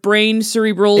sort of brain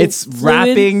cerebral? It's fluid?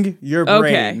 wrapping your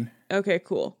brain. Okay,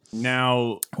 cool.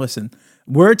 Now, listen.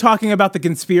 We're talking about the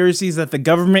conspiracies that the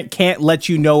government can't let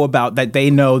you know about, that they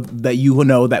know that you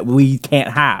know that we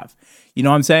can't have. You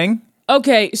know what I'm saying?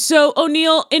 Okay, so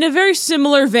O'Neill, in a very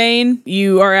similar vein,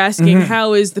 you are asking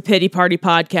how is the Pity Party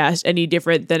podcast any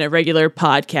different than a regular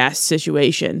podcast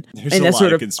situation? There's and a that lot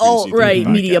sort of of conspiracy alt-right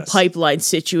theory media podcasts. pipeline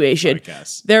situation.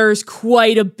 Podcasts. There's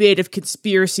quite a bit of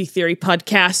conspiracy theory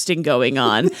podcasting going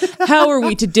on. How are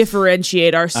we to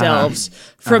differentiate ourselves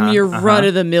from your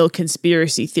run-of-the-mill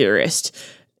conspiracy theorist?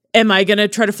 Am I going to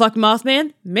try to fuck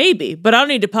Mothman? Maybe, but I don't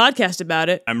need to podcast about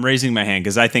it. I'm raising my hand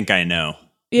because I think I know.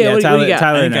 Yeah, what do you got?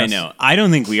 Tyler I think I knows. know. I don't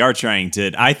think we are trying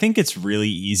to. I think it's really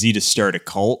easy to start a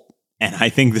cult, and I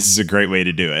think this is a great way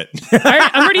to do it.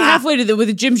 I'm already halfway to with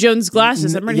the Jim Jones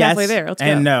glasses. I'm already halfway there. Let's go.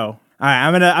 And no. All right,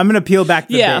 I'm gonna peel back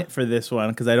the bit for this one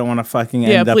because I don't want to fucking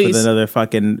end up with another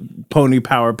fucking pony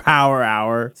power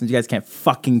hour since you guys can't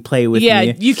fucking play with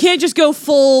me. You can't just go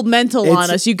full mental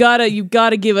on us. You gotta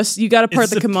give us. You gotta part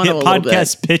It's the kimono a little bit.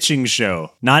 podcast pitching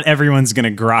show. Not everyone's gonna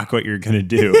grok what you're gonna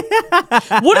do.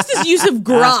 What is this use of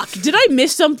grok? Did I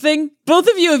miss something? Both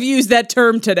of you have used that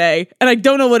term today, and I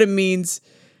don't know what it means.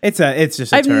 It's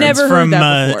just a I've term. never heard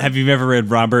that before. Have you ever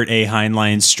read Robert A.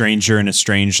 Heinlein's Stranger in a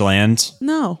Strange Land?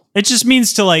 No. It just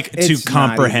means to It's not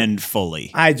comprehend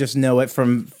fully. I just know it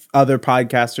from other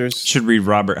podcasters. Should read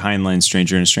Robert Heinlein's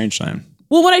Stranger in a Strange Land.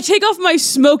 Well, when I take off my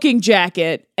smoking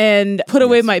jacket and put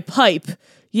away my pipe,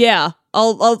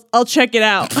 I'll check it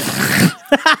out.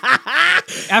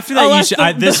 After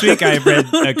that, this week I read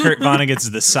Kurt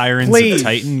Vonnegut's The Sirens of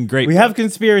Titan. Great. We have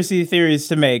conspiracy theories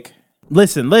to make.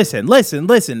 Listen.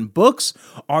 Books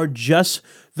are just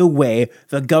the way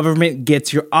the government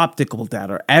gets your optical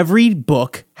data. Every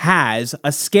book has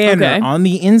a scanner on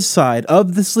the inside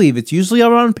of the sleeve. It's usually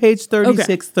around page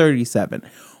 36, 37,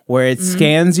 where it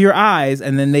scans your eyes,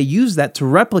 and then they use that to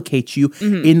replicate you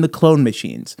in the clone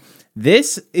machines.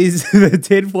 This is the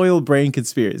tinfoil brain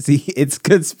conspiracy. It's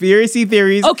conspiracy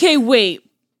theories. Okay, wait.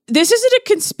 This isn't a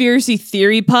conspiracy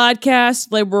theory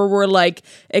podcast like where we're like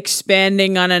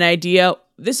expanding on an idea.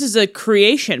 This is a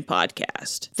creation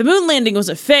podcast. The moon landing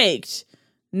wasn't faked.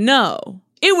 No.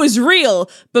 It was real,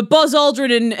 but Buzz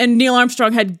Aldrin and Neil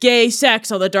Armstrong had gay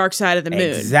sex on the dark side of the moon.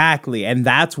 Exactly, and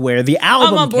that's where the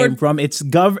album came from.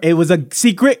 It was a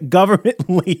secret government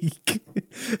leak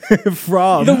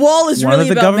from The Wall is one really of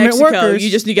the about government Mexico.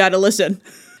 workers. You got to listen.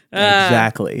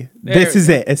 Exactly. This is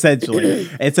it, essentially.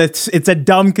 It's a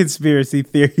dumb conspiracy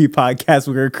theory podcast.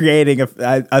 We're creating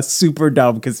a super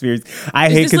dumb conspiracy. I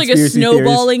hate conspiracy theories. Is this like a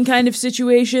snowballing kind of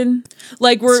situation?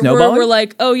 Like we're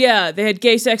like, oh yeah, they had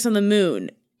gay sex on the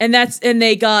moon. And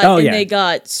they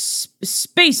got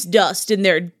space dust in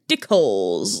their dick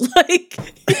holes. Like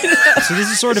So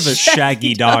this is sort of a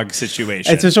Shaggy Dog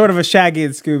situation. It's a sort of a Shaggy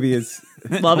and Scooby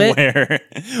Love it.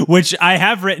 Which I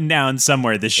have written down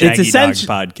somewhere, the Shaggy Dog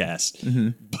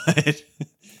podcast. But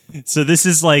so this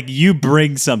is like you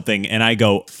bring something and I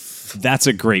go, that's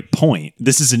a great point.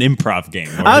 This is an improv game.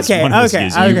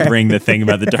 You bring the thing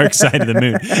about the dark side of the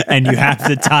moon and you have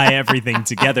to tie everything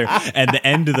together. And the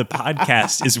end of the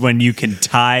podcast is when you can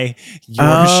tie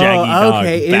your Shaggy Dog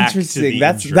back interesting. to the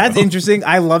That's intro. interesting.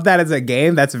 I love that as a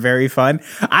game. That's very fun.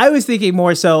 I was thinking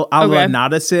more so a la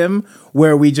Not a Sim,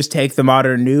 where we just take the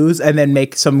modern news and then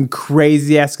make some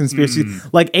crazy ass conspiracy.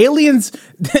 Like aliens,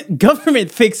 government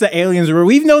thinks that aliens are real.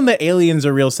 We've known that aliens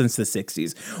are real since the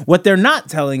 60s. What they're not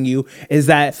telling you is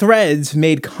that Threads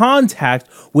made contact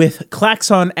with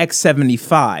Klaxon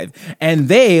X-75, and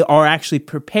they are actually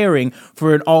preparing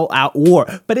for an all-out war.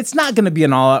 But it's not going to be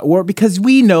an all-out war because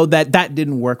we know that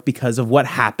didn't work because of what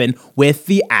happened with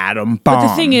the atom bomb. But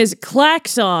the thing is,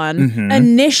 Klaxon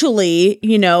initially,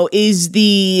 is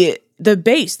the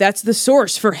base. That's the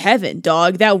source for heaven,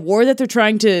 dog. That war that they're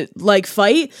trying to like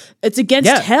fight, it's against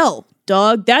hell,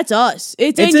 dog. That's us.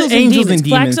 It's angels and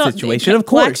demons situation, of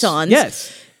course. Klaxons.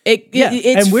 Yes.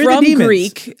 It's and we're from the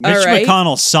Greek. Mitch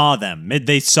McConnell saw them.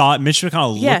 They saw it. Mitch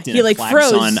McConnell looked in he like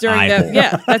froze during that.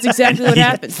 Yeah, that's exactly what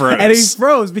happened. And he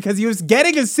froze because he was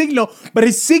getting a signal, but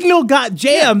his signal got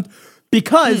jammed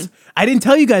because I didn't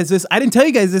tell you guys this. I didn't tell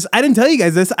you guys this. I didn't tell you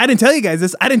guys this. I didn't tell you guys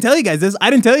this. I didn't tell you guys this. I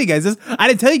didn't tell you guys this. I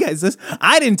didn't tell you guys this.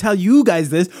 I didn't tell you guys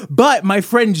this. But my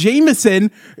friend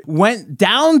Jameson went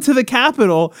down to the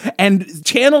Capitol and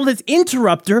channeled his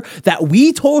interrupter that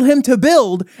we told him to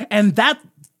build, and that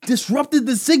disrupted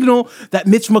the signal that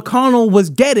Mitch McConnell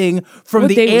was getting from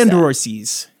the Andor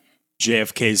seas.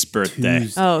 JFK's birthday.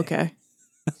 Tuesday. Oh, okay.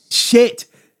 Shit.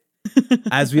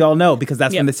 As we all know, because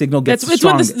that's when the signal gets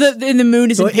strongest. It's when the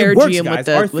moon is in perigee with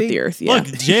the Earth. Yeah. Look,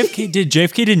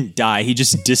 JFK didn't die. He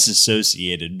just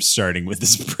disassociated, starting with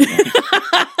this.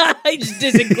 He just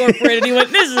disincorporated. He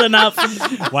went, this is enough.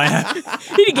 Why?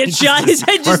 He didn't get shot. His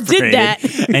head just did that.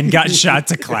 And got shot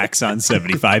to Klaxon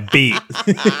 75B.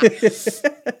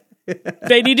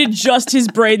 They needed just his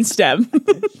brainstem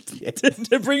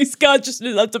to bring his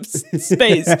consciousness up to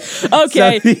space.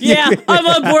 Okay, I'm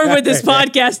on board with this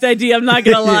podcast idea. I'm not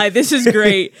gonna lie, this is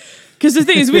great. Because the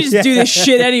thing is, we just do this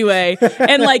shit anyway,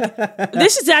 and like,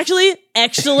 this is actually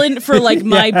excellent for like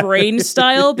my brain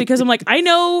style because I'm like, I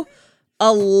know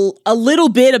a little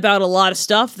bit about a lot of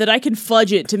stuff that I can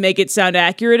fudge it to make it sound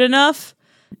accurate enough.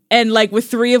 And like with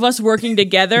three of us working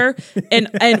together and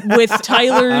with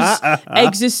Tyler's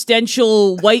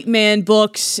existential white man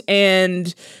books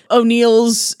and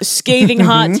O'Neill's scathing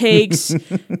hot takes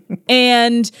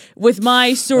and with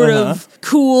my sort of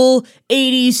cool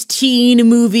 80s teen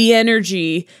movie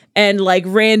energy and like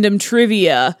random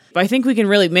trivia, I think we can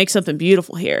really make something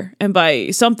beautiful here. And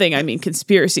by something, I mean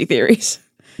conspiracy theories.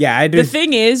 Yeah, I do. The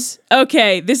thing is,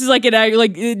 okay, this is like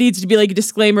it needs to be like a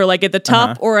disclaimer, like at the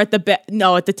top or at the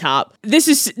no, at the top. This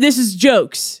is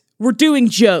jokes. We're doing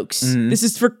jokes. This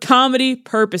is for comedy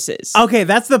purposes. Okay,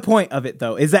 that's the point of it,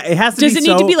 though. Is that it has to? Does it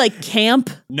need to be like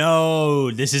camp? No,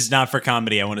 this is not for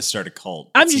comedy. I want to start a cult.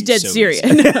 I'm just dead serious.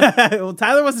 Well,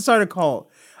 Tyler wants to start a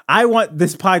cult. I want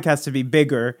this podcast to be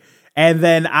bigger, and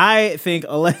then I think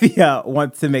Olivia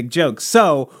wants to make jokes.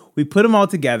 So we put them all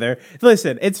together.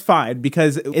 Listen, it's fine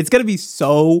because it's going to be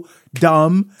so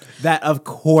dumb that of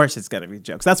course it's going to be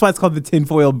jokes. That's why it's called the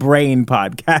Tinfoil Brain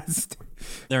Podcast.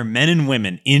 There are men and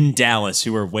women in Dallas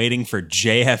who are waiting for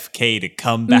JFK to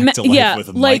come back to life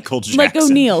with Michael Jackson. Like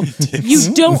O'Neill.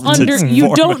 You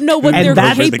don't know what they're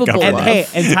capable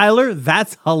of. And Tyler,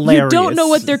 that's hilarious. You don't know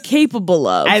what they're capable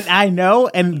of. And I know,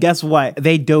 and guess what?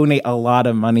 They donate a lot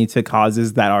of money to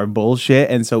causes that are bullshit,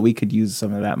 and so we could use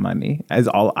some of that money, is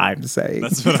all I'm saying.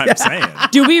 That's what I'm saying.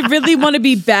 Do we really want to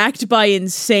be backed by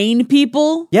insane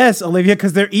people? Yes, Olivia,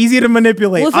 because they're easy to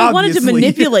manipulate. Well, if I wanted to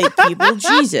manipulate people,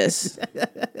 Jesus.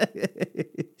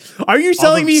 Are you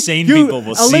telling me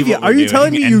Olivia, are you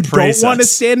telling me you don't want a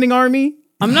standing army?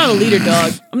 I'm not a leader,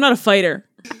 dog. I'm not a fighter.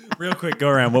 Real quick, go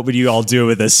around. What would you all do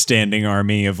with a standing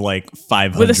army of like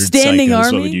 500 with a standing psychos?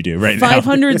 army? What would you do right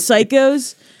 500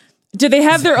 psychos? Do they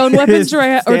have their own weapons, or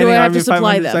do I have to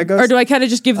supply them? Psychos? Or do I kind of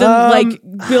just give them like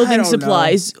building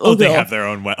supplies? Oh, they have their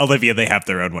own Olivia, they have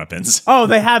their own weapons. Oh,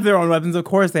 they have their own weapons. Of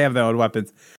course they have their own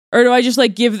weapons. Or do I just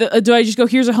like do I just go,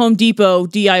 here's a Home Depot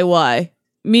DIY?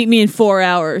 Meet me in 4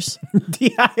 hours.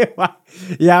 DIY.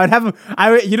 Yeah,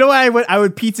 I would you know what I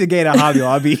would Pizzagate a Hobby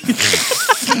Lobby.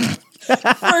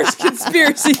 First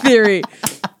conspiracy theory.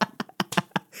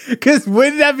 Because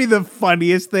wouldn't that be the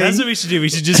funniest thing? That's what we should do. We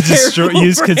should just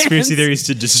use conspiracy theories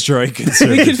to destroy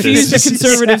conservatives. We confuse the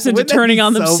conservatives into turning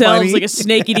on themselves like a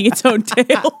snake eating its own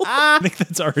tail. I think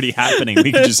that's already happening.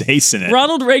 We could just hasten it.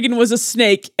 Ronald Reagan was a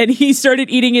snake, and he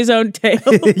started eating his own tail.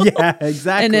 Yeah,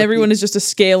 exactly. And everyone is just a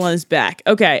scale on his back.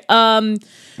 Okay.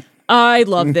 I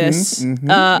love this.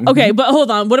 Okay, but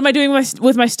hold on. What am I doing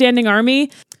with my standing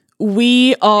army?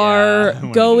 We are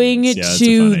going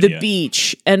to the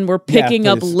beach, and we're picking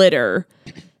up litter,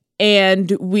 and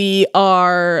we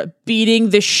are beating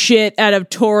the shit out of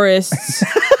tourists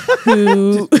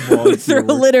who throw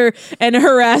litter and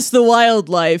harass the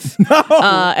wildlife. No.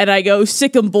 And I go,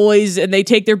 sick 'em boys, and they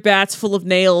take their bats full of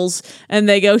nails, and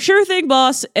they go, sure thing,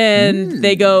 boss. And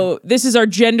they go, this is our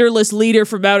genderless leader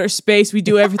from outer space. We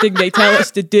do everything they tell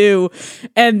us to do.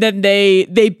 And then they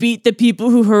beat the people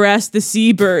who harass the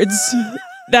seabirds.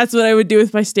 That's what I would do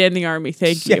with my standing army.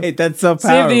 Thank you. Shit, that's so powerful.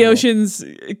 Save the oceans,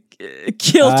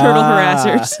 kill turtle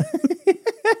harassers.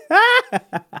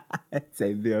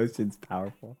 Save the ocean's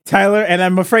powerful. Tyler, and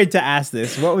I'm afraid to ask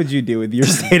this, what would you do with your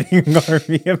standing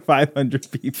army of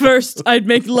 500 people? First, I'd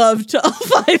make love to all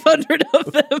 500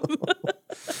 of them.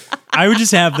 I would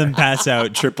just have them pass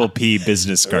out triple P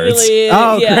business cards.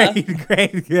 Really,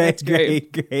 great.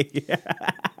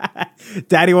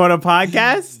 Daddy want a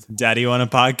podcast? Daddy want a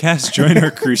podcast? Join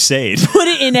our crusade. Put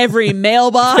it in every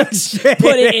mailbox. Put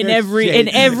it in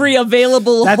every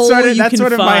available hole you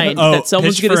can find. That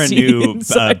someone's going to see.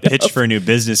 Pitch for a new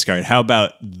business card. How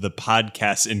about the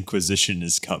podcast Inquisition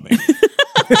is coming?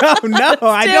 Oh no,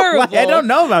 I don't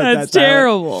know about that. That's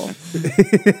terrible.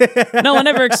 No one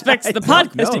ever expects the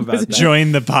podcast Inquisition.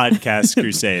 Join the podcast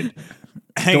crusade.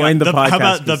 How about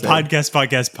the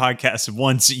podcast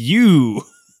wants you?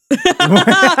 I like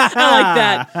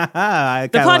that.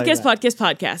 The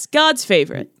podcast. God's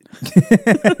favorite.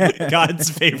 God's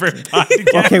favorite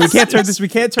podcast. Okay, we can't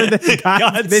turn this.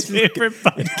 God's favorite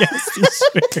podcast is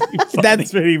very funny.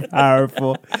 That's pretty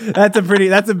powerful. That's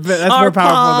more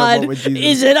powerful than what would Jesus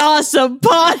is an awesome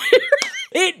pod.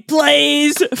 It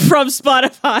plays from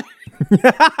Spotify.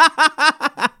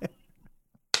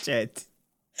 Shit.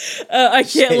 I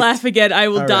can't laugh again. I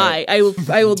will die. Right.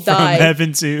 I will die. From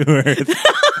heaven to earth.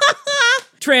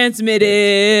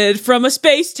 Transmitted from a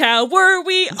space tower,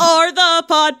 we are the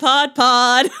pod.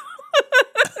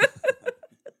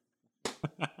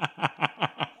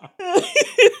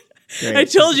 I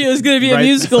told you it was going to be a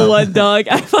musical one, dog.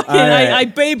 I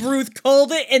Babe Ruth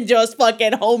called it and just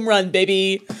fucking home run,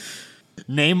 baby.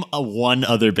 Name one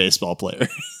other baseball player.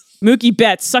 Mookie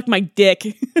Betts, suck my dick.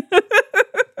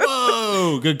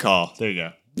 Whoa, good call. There you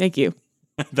go. Thank you.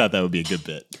 I thought that would be a good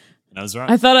bit. And I was wrong.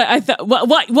 I thought.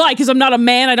 Why? Because I'm not a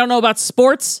man. I don't know about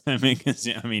sports. I mean,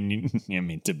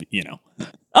 to be, you know.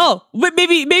 Oh, but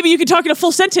maybe you could talk in a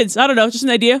full sentence. I don't know. Just an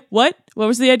idea. What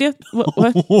was the idea?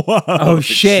 What? Whoa, oh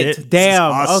shit!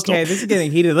 Damn. Okay, this is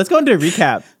getting heated. Let's go into a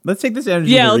recap. Let's take this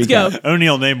energy. Yeah, let's go.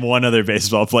 O'Neill, name one other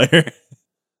baseball player.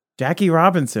 Jackie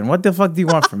Robinson. What the fuck do you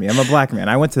want from me? I'm a black man.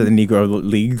 I went to the Negro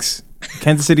Leagues.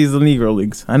 Kansas City's the Negro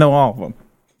Leagues. I know all of them.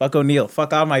 Fuck O'Neill.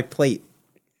 Fuck out my plate.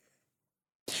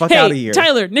 Fuck out of here.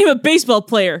 Tyler, name a baseball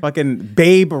player. Fucking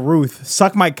Babe Ruth.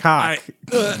 Suck my cock.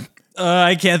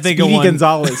 I can't think Speedy of one.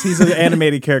 Gonzalez. He's an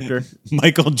animated character.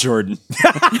 Michael Jordan.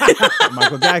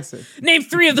 Michael Jackson. Name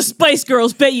 3 of the Spice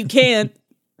Girls. Bet you can.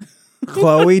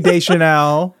 Chloe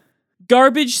Deschanel.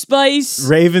 Garbage Spice.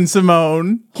 Raven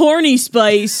Simone. Horny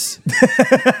Spice.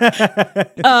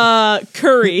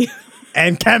 Curry.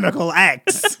 And Chemical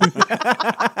X.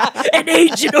 And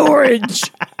Agent Orange.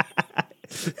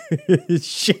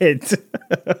 Shit.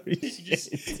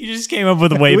 You just came up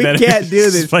with way We better. can't do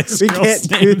this. Spice We Girls can't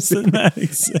do names this. than that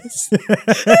exists.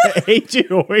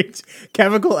 Agent Orange,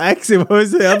 Chemical X, and what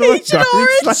was the other one? Agent Garbage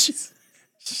Orange. Spice.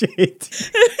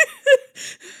 Shit.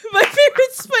 My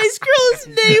favorite Spice Girl is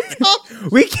named.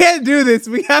 We can't do this.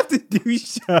 We have to do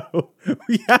show.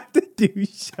 We have to do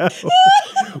show.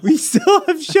 We still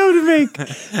have show to make.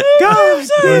 God.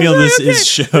 Daniel, this is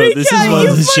show. This is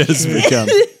what the show's become.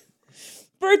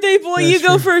 Birthday boy, you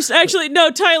go first. Actually,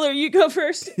 no, Tyler, you go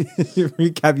first.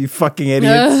 Recap, you fucking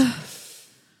idiots.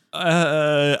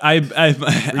 I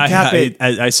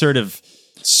sort of,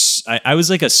 I was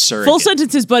like a surrogate. Full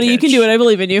sentences, buddy. You can do it. I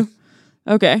believe in you.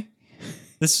 Okay.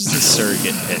 This was a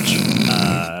surrogate pitch.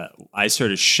 I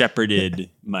sort of shepherded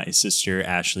my sister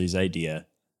Ashley's idea.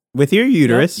 With your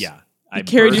uterus. Yeah. You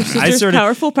carried your sister's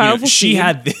powerful she seed.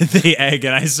 had the egg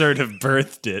and I sort of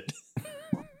birthed it.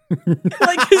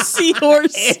 Like a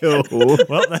seahorse. Ew.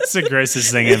 Well, that's the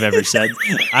grossest thing I've ever said.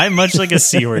 I'm much like a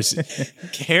seahorse.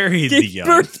 Carried the young.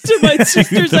 Birth to my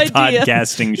sister's the idea.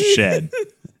 podcasting shed.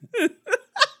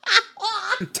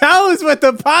 Tell us what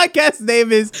the podcast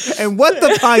name is and what the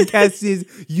podcast is,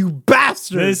 you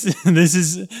bastard. This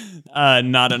is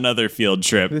not another field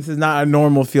trip. This is not a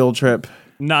normal field trip.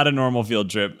 Not a normal field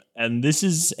trip. And this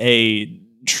is a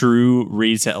true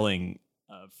retelling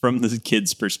from the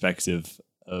kids' perspective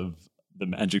of the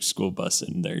Magic School Bus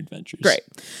and their adventures. Great.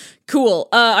 Cool.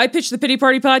 I pitched the Pity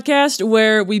Party podcast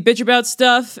where we bitch about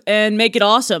stuff and make it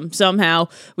awesome somehow.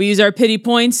 We use our pity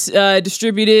points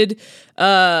distributed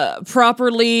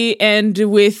properly and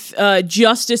with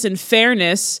justice and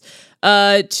fairness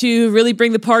to really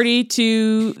bring the party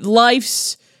to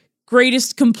life's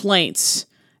greatest complaints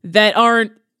that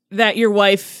aren't that your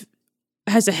wife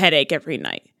has a headache every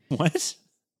night. What?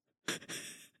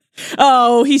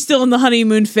 Oh, he's still in the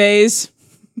honeymoon phase.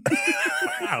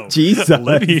 Wow. Jesus.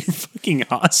 Libby, you're fucking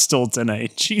hostile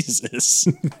tonight. Jesus.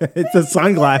 It's the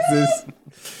sunglasses.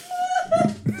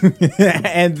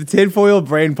 And the Tinfoil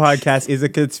Brain podcast is a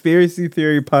conspiracy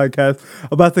theory podcast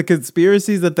about the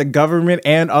conspiracies that the government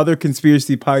and other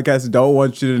conspiracy podcasts don't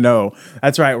want you to know.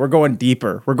 That's right. We're going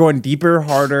deeper. We're going deeper,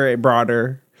 harder, and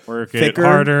broader. Work Thicker, it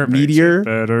harder, meatier, makes it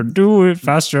better, do it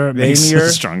faster, makes veinier. it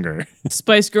stronger.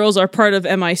 Spice Girls are part of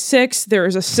MI6. There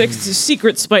is a sixth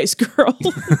secret Spice Girl.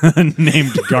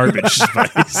 Named Garbage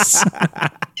Spice.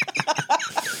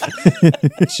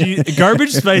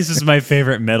 Garbage Spice is my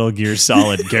favorite Metal Gear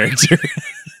Solid character.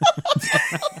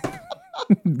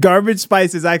 Garbage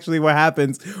Spice is actually what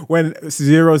happens when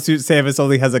Zero Suit Samus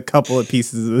only has a couple of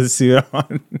pieces of the suit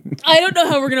on. I don't know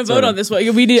how we're gonna vote on this one.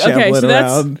 We need okay, so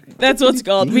around. that's what's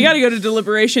called. We got to go to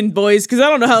deliberation, boys, because I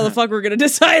don't know how the fuck we're gonna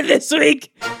decide this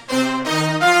week.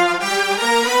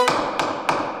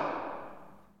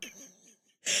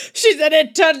 She's an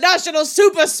international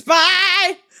super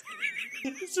spy.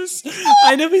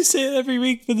 I know we say it every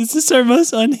week, but this is our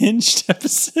most unhinged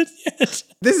episode yet.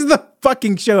 This is the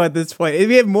fucking show at this point.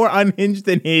 We have more unhinged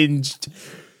than hinged.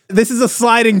 This is a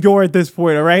sliding door at this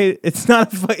point, all right? It's not,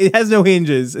 it has no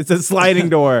hinges. It's a sliding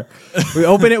door. We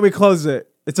open it, we close it.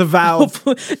 It's a valve.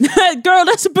 Girl,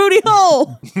 that's a booty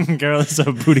hole. Girl, it's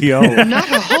a booty hole. Not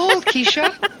a hole,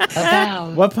 Keisha. A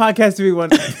valve. What podcast do we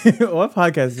want? What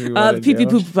podcast do we want? The Pee Pee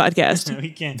Poop podcast. We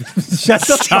can't. Shut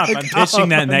the Stop. fuck I'm pitching up.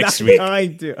 that I'm next not week.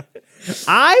 going to.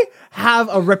 I have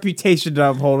a reputation to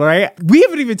uphold, all right? We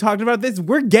haven't even talked about this.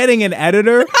 We're getting an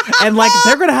editor, and like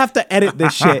they're gonna have to edit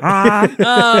this shit.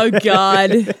 Oh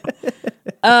God.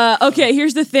 Okay,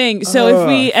 here's the thing. So if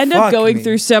we end up fuck going me.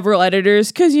 through several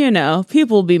editors, because you know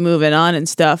people will be moving on and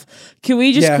stuff, can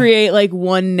we just Yeah. create like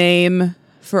one name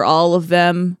for all of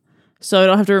them, so I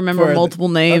don't have to remember For- multiple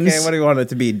names? Okay, what do you want it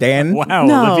to be? Dan? Wow,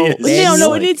 No, Olivia is no,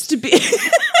 like- it needs to be.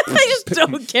 I just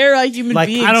don't care about human Like,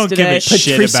 beings I don't today. give a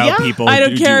shit Patricia? about people. I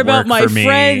don't who care do about work my for me.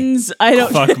 friends. I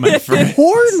don't. Fuck my friends.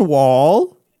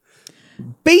 Cornwall?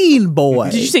 Bean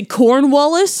Boy? Did you say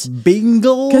Cornwallis?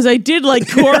 Bingle? Because I did like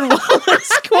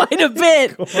Cornwallis quite a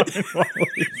bit.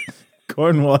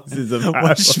 Cornwallis is a Which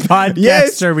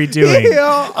podcast are we doing?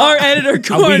 Yeah. Our editor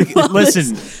Cornwallis.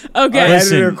 Listen, Okay.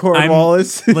 listen, Editor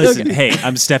Cornwallis. Listen, hey,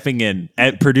 I'm stepping in.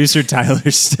 Producer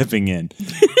Tyler's stepping in.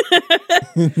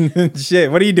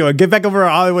 Shit, what are you doing? Get back over to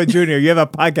Hollywood Junior. You have a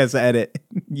podcast to edit,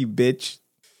 you bitch.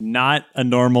 Not a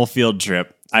normal field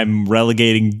trip. I'm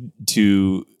relegating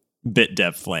to bit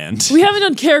depth land. We haven't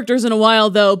done characters in a while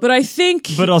though, but I think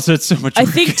But also, it's so much. I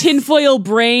work. think Tinfoil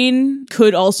Brain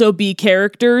could also be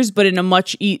characters, but in a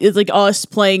much it's like us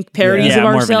playing parodies yeah, of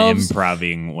more ourselves. of an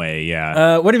improving way.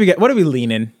 Yeah. What do we get? What are we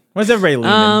leaning? What's everybody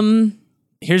leaning?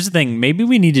 Here's the thing. Maybe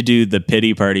we need to do the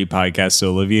pity party podcast so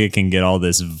Olivia can get all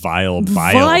this vile energy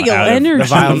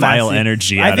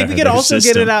out I think of we could her also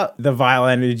system. get it out, the vile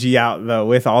energy out, though,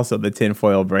 with also the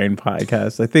Tinfoil Brain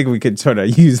podcast. I think we could sort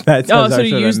of use that. So to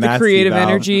use the creative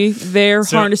energy there,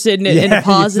 harness it in a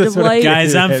positive light.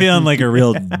 Guys, I'm feeling like a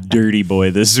real dirty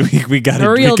boy this week. We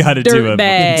gotta do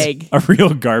bag. a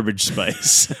real garbage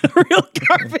spice. A real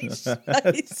garbage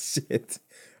spice. Shit.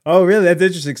 Oh, really? That's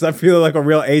interesting because I'm feeling like a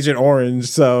real Agent Orange,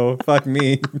 so fuck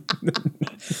me.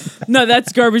 No,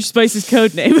 that's Garbage Spice's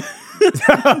code name.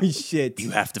 Oh, shit.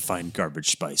 You have to find garbage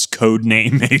spice. Code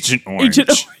name Agent Orange.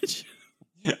 Agent Orange.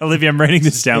 Olivia, I'm writing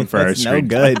this down for our That's no screen.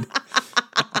 good.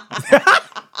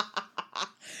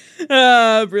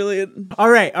 Brilliant. All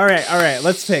right.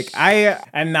 Let's pick. I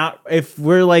am not. If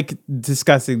we're like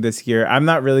discussing this here, I'm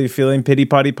not really feeling pity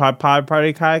party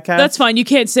podcast. That's fine. You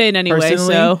can't say it anyway,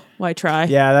 Personally, so why try?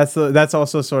 Yeah, that's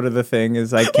also sort of the thing.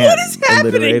 Is I can't. What is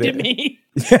happening alliterate to it. me?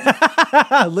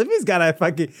 Olivia's got a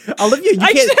fucking. Olivia, you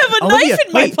I can't. should have a Olivia, knife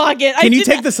in my wait, pocket. Can you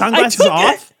take the sunglasses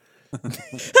off?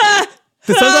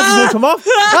 The sunglasses won't come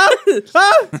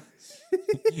off.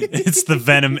 It's the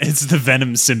venom. It's the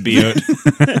venom symbiote.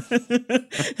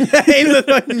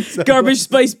 Garbage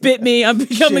Spice bit me. I'm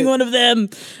becoming one of them.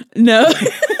 No.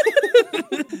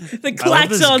 The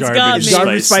klaxon's got me.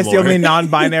 Garbage Spice, the only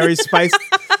non-binary spice.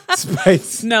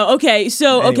 No, okay.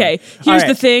 So, Anyway. okay. Here's All the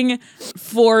right. thing.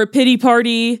 For pity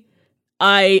party,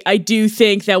 I do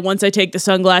think that once I take the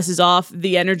sunglasses off,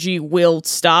 the energy will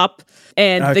stop.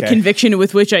 And the Okay. conviction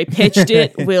with which I pitched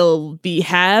it will be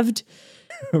halved.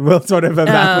 Will sort of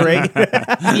evaporate.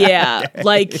 Yeah.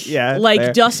 Like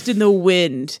fair. dust in the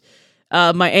wind.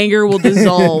 My anger will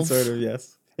dissolve. Sort of,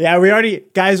 yes. Yeah, we already,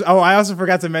 guys. Oh, I also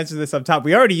forgot to mention this up top.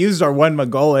 We already used our one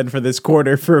Mogollon for this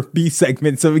quarter for a B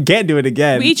segment, so we can't do it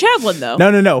again. We each have one, though.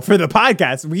 No. For the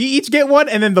podcast, we each get one,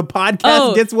 and then the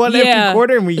podcast gets one every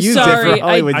quarter, and we use it Sorry, for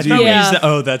Hollywood I Junior. thought we Yeah. used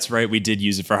it. That's right. We did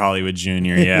use it for Hollywood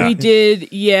Junior. Yeah. We did,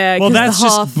 yeah. Well, 'cause that's the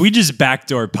just Hoff- we just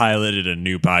backdoor piloted a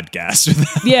new podcast.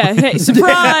 Yeah, hey,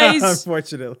 surprise.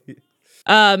 Unfortunately.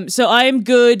 So I'm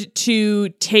good to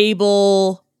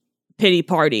table pity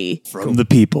party. From the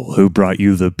people who brought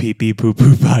you the Pee Pee Poo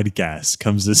Poo podcast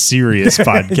comes a serious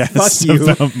podcast Fuck you.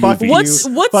 about Fuck movies.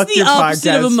 you. What's Fuck the your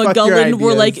opposite of a podcast. Fuck your McGullen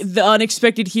where like ideas. the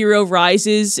unexpected hero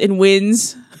rises and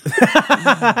wins?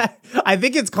 I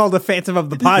think it's called a Phantom of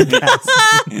the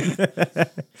Podcast.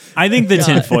 I think the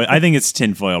tinfoil. I think it's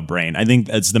tinfoil brain. I think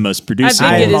that's the most producer.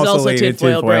 I think it I'm is also leaning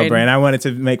tinfoil brain. I wanted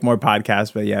to make more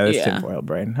podcasts, but yeah, it's Yeah. tinfoil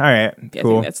brain. All right, Yeah,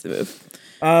 cool. I think that's the move.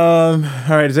 All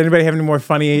right. Does anybody have any more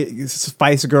funny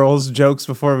Spice Girls jokes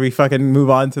before we fucking move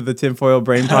on to the tinfoil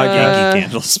brain podcast? Yankee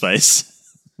Candle Spice.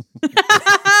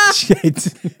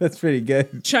 Shit, that's pretty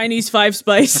good. Chinese 5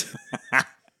 Spice.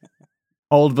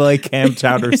 Old Blake Camp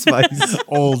Chowder Spice.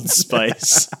 Old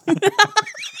Spice.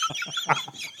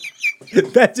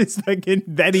 That's just fucking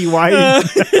Betty White.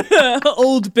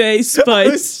 Old Bay Oh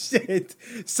Spice. shit!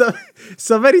 So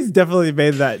somebody's definitely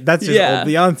made that. That's just Yeah. old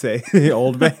Beyonce.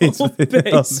 Old Bay. Old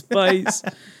Bay Spice.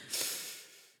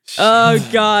 Oh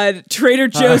God, Trader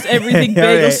Joe's everything All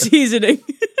bagel right. seasoning.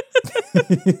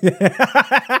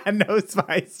 No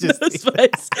spice. Just No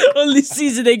spice, only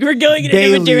seasoning. We're going in a Bay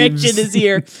different leaves. direction this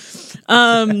year.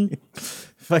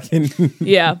 fucking.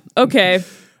 Yeah. Okay.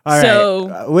 All right.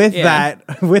 So with yeah.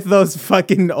 that, with those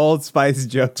fucking Old Spice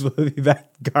jokes, will be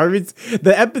that garbage.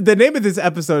 The name of this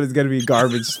episode is going to be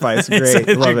Garbage Spice. It's Great,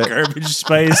 either love it. Garbage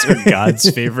Spice or God's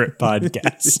favorite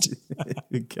podcast.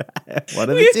 One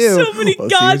of We the have two. so many We'll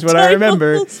God see which one I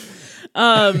remember. titles.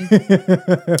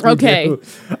 Okay. All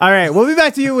right, we'll be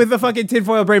back to you with the fucking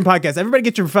Tinfoil Brain podcast. Everybody,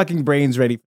 get your fucking brains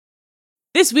ready.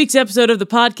 This week's episode of the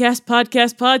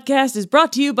podcast is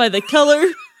brought to you by the color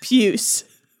puce.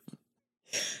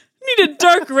 Need a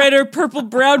dark red or purple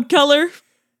brown color?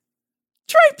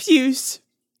 Try puce.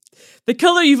 The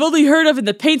color you've only heard of in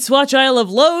the paint swatch aisle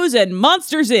of Lowe's and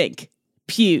Monsters Inc.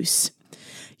 Puce.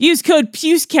 Use code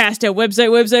PUCECAST at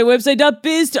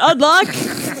website.biz to unlock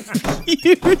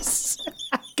puce.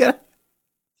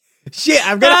 Shit,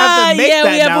 I'm gonna have to make yeah,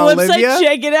 that we have now, a website. Olivia.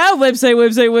 Check it out.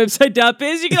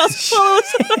 Website.biz. You can also follow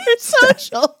us on our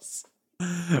socials.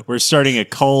 We're starting a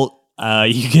cult.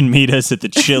 You can meet us at the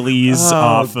Chili's Oh,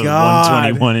 off of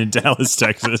God. 121 in Dallas,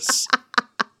 Texas.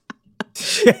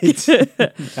 Shit.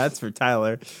 That's for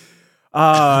Tyler.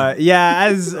 Yeah,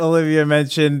 as Olivia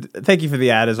mentioned, thank you for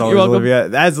the ad as always, You're welcome. Olivia.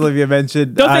 As Olivia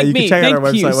mentioned, Don't thank you can me, check out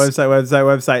our thank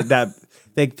website. That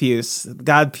thank Puce.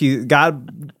 God Puce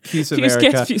Puce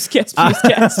America.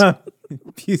 cast.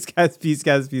 Pewscast.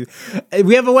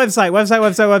 We have a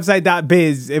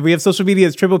website.biz. We have social media.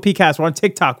 It's Triple Pcast. We're on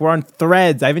TikTok. We're on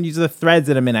Threads. I haven't used the Threads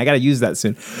in a minute. I got to use that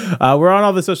soon. We're on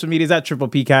all the social medias at Triple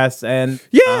Pcast. And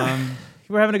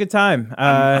we're having a good time.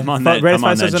 I'm on that job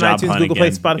iTunes, Google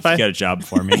Play, Spotify. If you got a job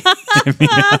for me,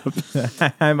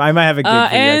 I might have a gig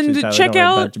and for you, actually, check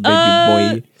out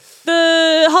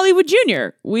the Hollywood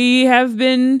Junior. We have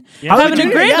been having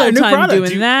a great old time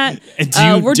doing that.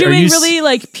 We're doing really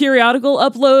like periodical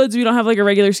uploads. We don't have like a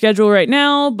regular schedule right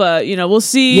now, but we'll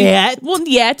see.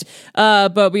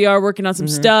 But we are working on some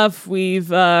stuff. We've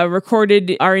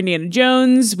recorded our Indiana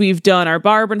Jones. We've done our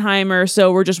Barbenheimer.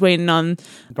 So we're just waiting on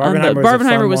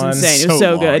Barbenheimer was insane. It was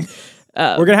so good.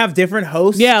 We're gonna have different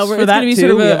hosts. Yeah, it's gonna be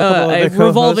sort of a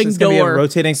revolving door,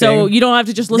 rotating. So you don't have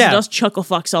to just listen to us chuckle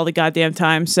fucks all the goddamn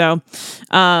time. So,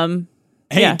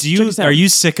 hey, are you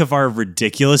sick of our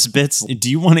ridiculous bits? Do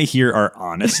you want to hear our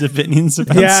honest opinions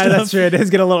about stuff? Yeah, that's true. It does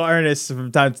get a little earnest from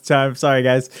time to time. Sorry,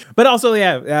 guys. But also,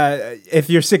 if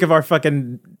you're sick of our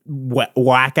fucking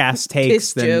whack ass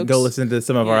takes, then go listen to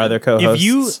some of our other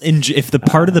co-hosts. If the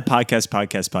part of the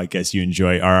podcast you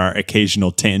enjoy are our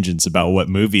occasional tangents about what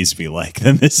movies we like,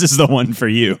 then this is the one for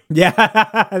you.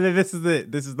 Yeah, this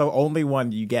is the only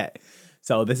one you get.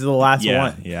 So this is the last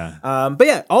one. Yeah. But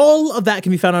yeah, all of that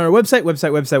can be found on our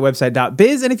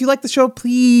website.biz. And if you like the show,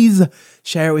 please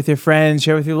share it with your friends,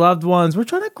 share it with your loved ones. We're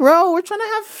trying to grow. We're trying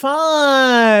to have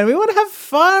fun. We want to have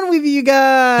fun with you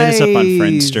guys. Hit us up on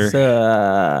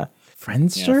Friendster.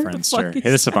 Friendster? Yeah, Friendster.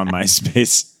 Hit us up on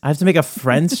MySpace. I have to make a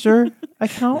Friendster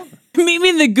account? Maybe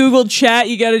in the Google chat,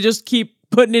 you got to just keep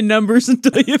putting in numbers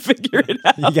until you figure it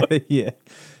out.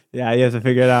 Yeah, you have to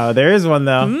figure it out. There is one,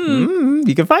 though.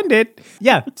 You can find it.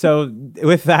 Yeah, so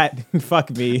with that,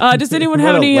 fuck me. Does anyone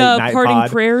have any parting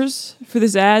prayers for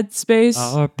this ad space?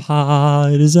 Our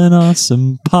pod is an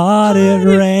awesome pod. It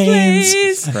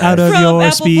rains out of your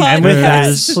speakers. And with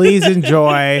that, please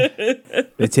enjoy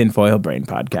the Tinfoil Brain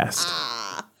Podcast.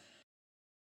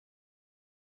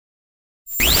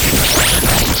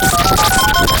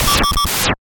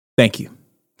 Thank you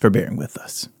for bearing with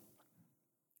us.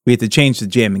 We had to change the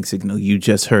jamming signal you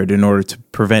just heard in order to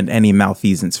prevent any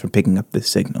malfeasance from picking up this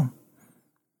signal.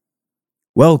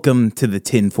 Welcome to the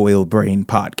Tinfoil Brain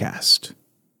Podcast.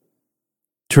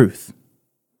 Truth,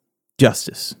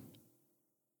 justice,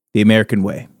 the American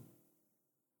way.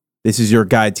 This is your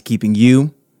guide to keeping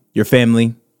you, your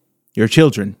family, your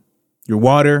children, your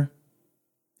water,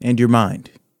 and your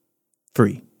mind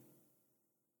free.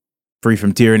 Free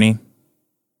from tyranny,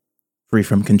 free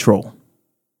from control.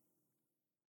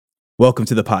 Welcome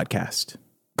to the podcast.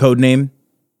 Codename,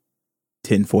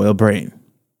 Tinfoil Brain.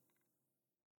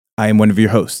 I am one of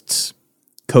your hosts.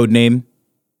 Codename,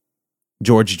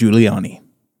 George Giuliani.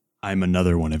 I'm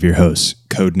another one of your hosts.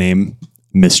 Codename,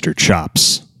 Mr.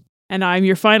 Chops. And I'm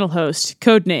your final host.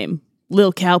 Codename,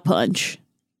 Lil Cow Punch.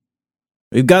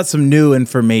 We've got some new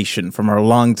information from our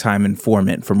longtime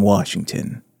informant from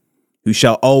Washington, who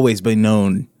shall always be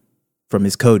known from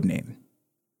his codename,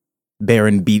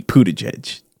 Baron Beat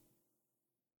Buttigieg.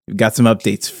 We've got some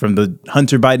updates from the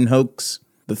Hunter Biden hoax,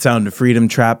 the Sound of Freedom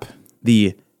trap,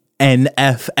 the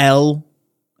NFL,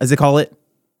 as they call it,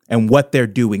 and what they're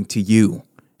doing to you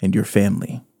and your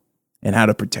family, and how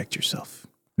to protect yourself.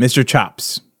 Mr.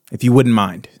 Chops, if you wouldn't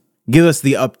mind, give us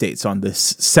the updates on this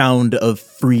Sound of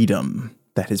Freedom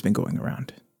that has been going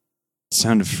around.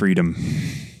 Sound of Freedom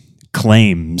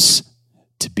claims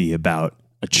to be about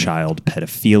a child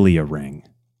pedophilia ring.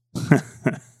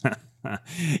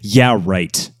 Yeah,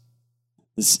 right.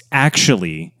 This is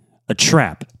actually a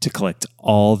trap to collect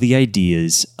all the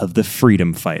ideas of the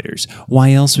freedom fighters.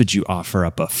 Why else would you offer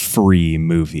up a free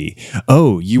movie?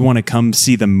 Oh, you want to come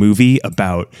see the movie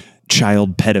about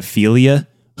child pedophilia?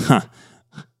 Huh.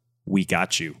 We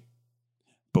got you.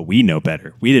 But we know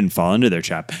better. We didn't fall into their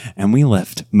trap. And we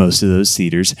left most of those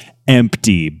theaters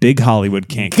empty. Big Hollywood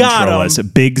can't control us.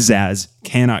 Big Zaz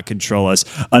cannot control us.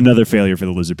 Another failure for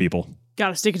the lizard people.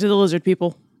 Gotta stick it to the lizard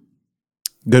people.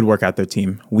 Good work out there,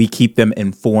 team. We keep them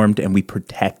informed and we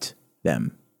protect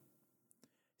them.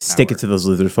 Stick it to those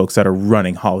lizard folks that are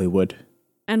running Hollywood.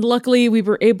 And luckily, we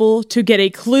were able to get a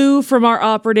clue from our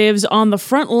operatives on the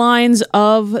front lines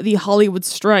of the Hollywood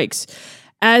strikes.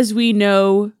 As we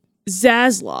know,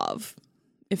 Zaslav,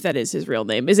 if that is his real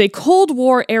name, is a Cold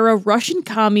War-era Russian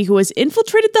commie who has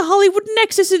infiltrated the Hollywood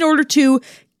nexus in order to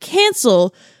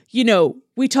cancel,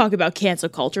 we talk about cancel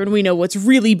culture and we know what's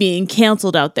really being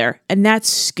canceled out there, and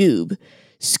that's Scoob.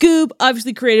 Scoob,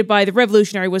 obviously created by the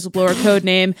revolutionary whistleblower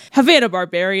codename Havana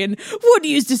Barbarian, would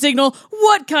use to signal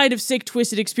what kind of sick,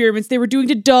 twisted experiments they were doing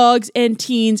to dogs and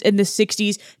teens in the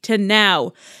 60s to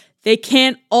now. They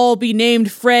can't all be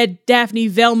named Fred, Daphne,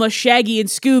 Velma, Shaggy, and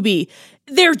Scooby.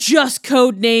 They're just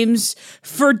code names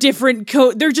for different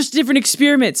they're just different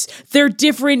experiments. They're code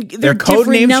different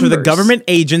names numbers. for the government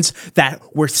agents that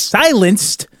were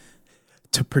silenced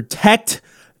to protect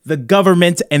the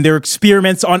government and their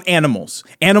experiments on animals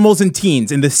and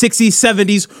teens. In the 60s,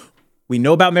 70s, we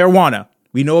know about marijuana.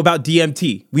 We know about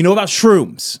DMT. We know about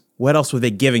shrooms. What else were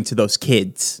they giving to those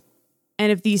kids?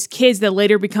 And if these kids that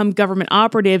later become government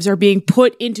operatives are being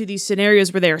put into these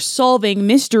scenarios where they are solving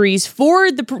mysteries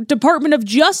for the Department of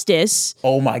Justice.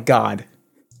 Oh my God.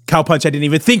 Cowpunch, I didn't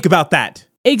even think about that.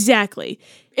 Exactly.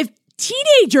 If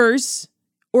teenagers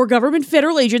or government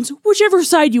federal agents, whichever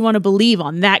side you want to believe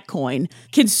on that coin,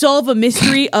 can solve a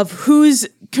mystery of who's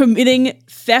committing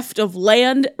theft of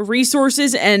land,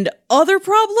 resources, and other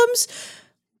problems,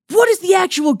 what is the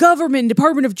actual government,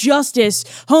 Department of Justice,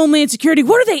 Homeland Security,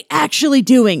 what are they actually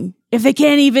doing if they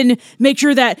can't even make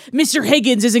sure that Mr.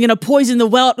 Higgins isn't going to poison the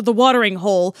watering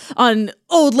hole on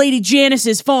old lady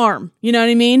Janice's farm? You know what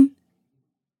I mean?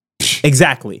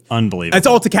 Exactly. Unbelievable. It's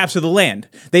all to capture the land.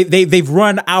 They've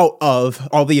run out of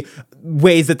all the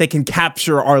ways that they can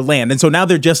capture our land. And so now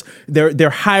they're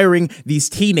hiring these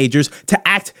teenagers to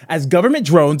act as government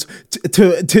drones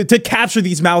to capture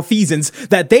these malfeasance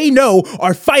that they know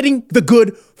are fighting the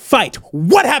good fight.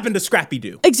 What happened to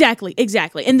Scrappy-Doo? Exactly.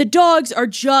 And the dogs are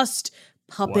just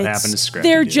puppets. What happened to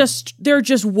Scrappy-Doo? They're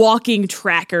just walking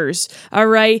trackers, all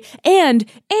right? And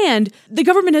the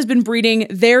government has been breeding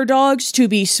their dogs to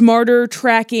be smarter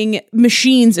tracking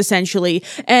machines, essentially.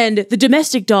 And the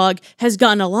domestic dog has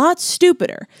gotten a lot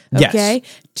stupider, okay?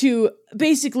 Yes. To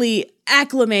basically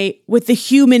acclimate with the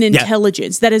human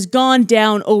intelligence that has gone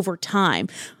down over time.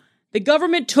 The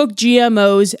government took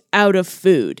GMOs out of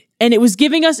food, and it was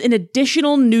giving us an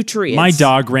additional nutrients. My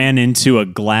dog ran into a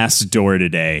glass door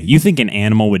today. You think an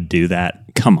animal would do that?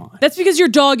 Come on. That's because your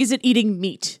dog isn't eating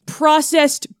meat.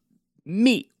 Processed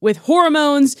meat with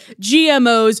hormones,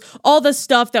 GMOs, all the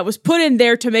stuff that was put in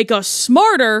there to make us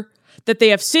smarter that they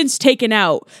have since taken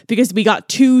out because we got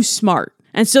too smart.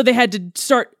 And so they had to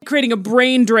start creating a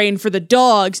brain drain for the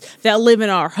dogs that live in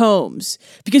our homes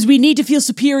because we need to feel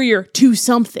superior to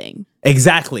something.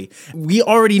 Exactly. We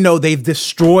already know they've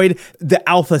destroyed the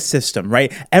alpha system,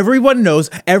 right? Everyone knows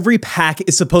every pack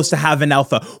is supposed to have an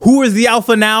alpha. Who is the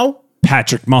alpha now?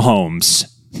 Patrick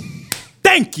Mahomes.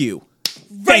 Thank you.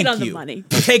 Right on the money.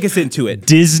 Take us into it.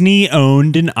 Disney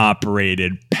owned and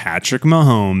operated Patrick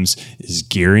Mahomes is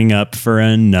gearing up for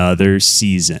another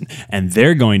season, and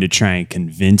they're going to try and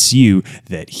convince you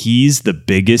that he's the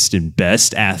biggest and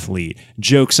best athlete.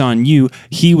 Joke's on you,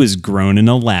 he was grown in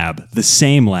a lab, the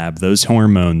same lab those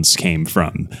hormones came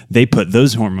from. They put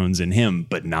those hormones in him,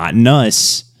 but not in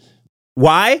us.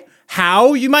 Why?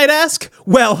 How, you might ask?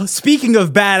 Well, speaking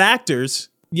of bad actors...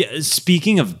 Yeah,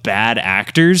 speaking of bad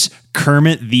actors,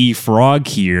 Kermit the Frog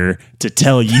here to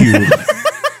tell you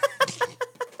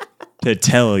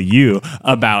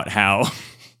about how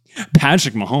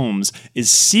Patrick Mahomes is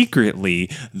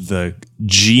secretly the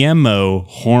GMO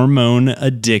hormone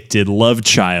addicted love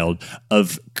child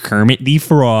of Kermit the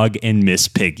Frog and Miss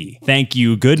Piggy. Thank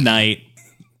you. Good night.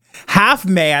 Half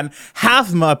man,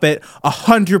 half Muppet,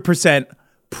 100%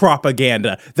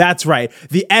 propaganda. That's right.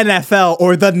 The NFL,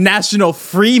 or the National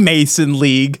Freemason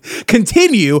League,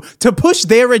 continue to push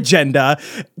their agenda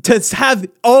to have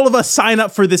all of us sign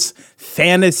up for this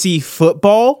fantasy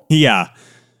football. Yeah.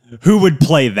 Who would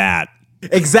play that?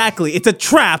 Exactly. It's a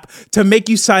trap to make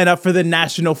you sign up for the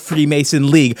National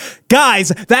Freemason League.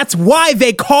 Guys, that's why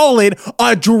they call it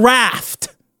a draft.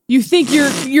 You think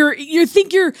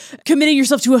you're committing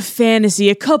yourself to a fantasy,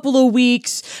 a couple of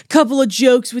weeks, couple of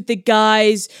jokes with the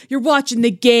guys, you're watching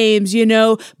the games, you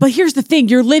know, but here's the thing,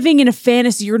 you're living in a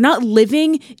fantasy, you're not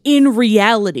living in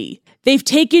reality. They've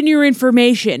taken your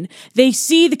information. They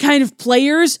see the kind of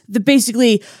players, the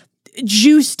basically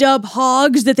juiced up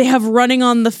hogs that they have running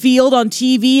on the field on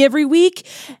TV every week,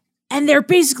 and they're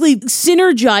basically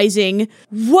synergizing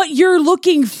what you're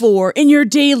looking for in your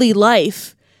daily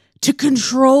life to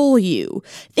control you.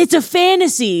 It's a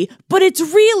fantasy, but it's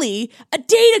really a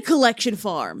data collection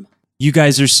farm. You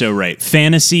guys are so right.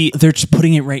 Fantasy, they're just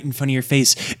putting it right in front of your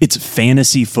face. It's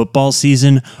fantasy football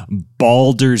season,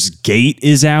 Baldur's Gate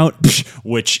is out,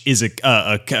 which is a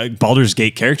Baldur's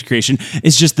Gate character creation.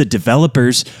 It's just the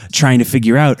developers trying to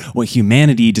figure out what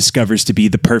humanity discovers to be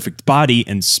the perfect body.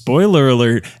 And spoiler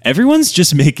alert, everyone's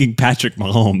just making Patrick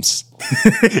Mahomes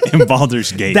in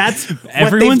Baldur's Gate. That's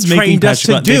everyone's what they've trained us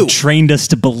to do. They've trained us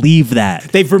to believe that.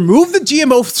 They've removed the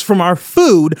GMOs from our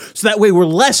food so that way we're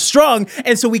less strong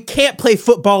and so we can't play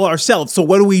football ourselves. So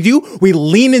what do? We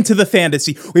lean into the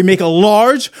fantasy. We make a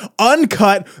large,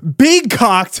 uncut,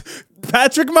 big-cocked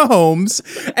Patrick Mahomes,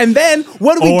 and then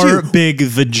what do we do? Or big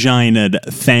vagina.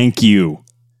 Thank you.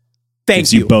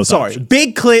 Thank you. Both Sorry. options.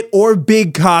 Big clit or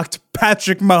big cocked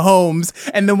Patrick Mahomes.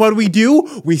 And then what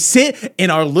do? We sit in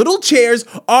our little chairs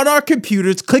on our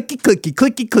computers,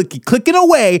 clicking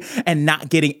away and not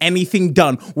getting anything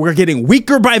done. We're getting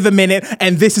weaker by the minute.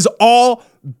 And this is all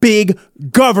big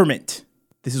government.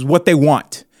 This is what they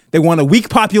want. They want a weak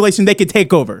population they can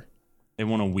take over. They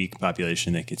want a weak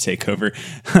population that could take over.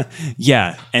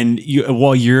 Yeah. And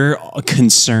while you're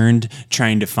concerned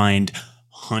trying to find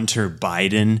Hunter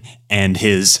Biden and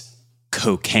his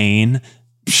cocaine,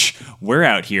 we're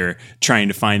out here trying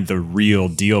to find the real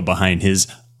deal behind his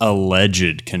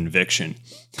alleged conviction.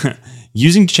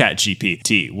 Using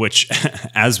ChatGPT, which,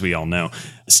 as we all know,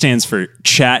 stands for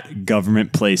Chat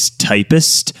Government Place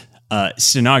Typist,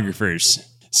 stenographers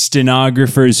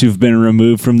who've been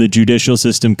removed from the judicial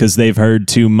system because they've heard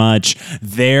too much.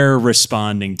 They're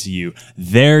responding to you.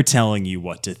 They're telling you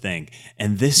what to think.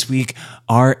 And this week,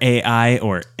 our AI,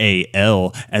 or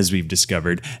AL, as we've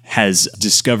discovered, has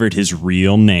discovered his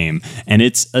real name. And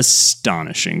it's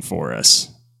astonishing for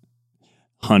us.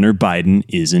 Hunter Biden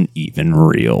isn't even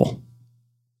real.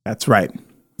 That's right.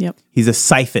 Yep. He's a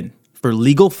siphon for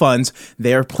legal funds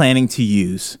they're planning to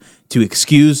use to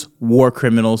excuse war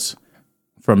criminals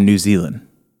from New Zealand.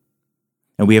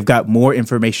 And we have got more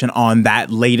information on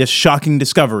that latest shocking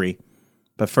discovery.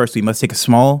 But first, we must take a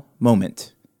small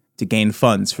moment to gain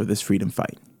funds for this freedom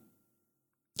fight.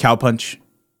 Cowpunch,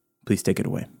 please take it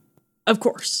away. Of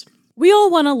course. We all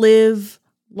want to live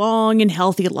long and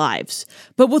healthy lives.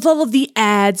 But with all of the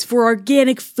ads for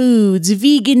organic foods,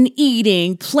 vegan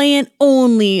eating, plant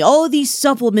only, all of these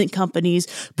supplement companies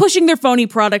pushing their phony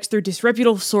products through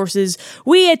disreputable sources,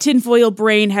 we at Tinfoil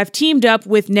Brain have teamed up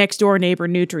with Next Door Neighbor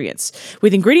Nutrients.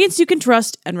 With ingredients you can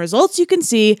trust and results you can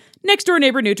see, Next Door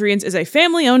Neighbor Nutrients is a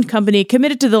family-owned company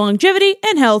committed to the longevity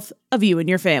and health of you and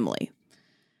your family.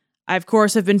 I, of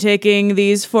course, have been taking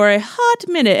these for a hot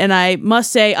minute, and I must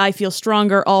say I feel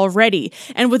stronger already.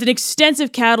 And with an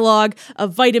extensive catalog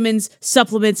of vitamins,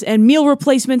 supplements, and meal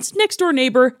replacements, Next Door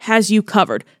Neighbor has you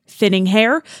covered. Thinning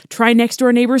hair? Try Next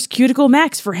Door Neighbor's Cuticle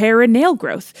Max for hair and nail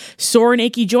growth. Sore and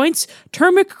achy joints?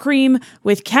 Turmeric cream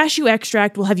with cashew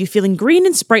extract will have you feeling green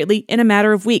and sprightly in a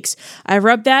matter of weeks. I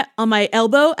rubbed that on my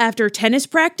elbow after tennis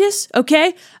practice,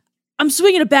 okay? I'm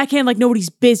swinging a backhand like nobody's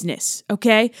business,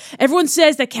 okay? Everyone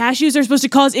says that cashews are supposed to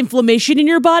cause inflammation in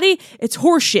your body. It's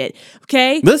horseshit,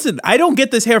 okay? Listen, I don't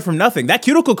get this hair from nothing. That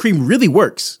cuticle cream really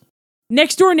works.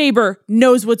 Next Door Neighbor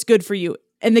knows what's good for you.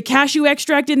 And the cashew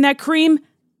extract in that cream,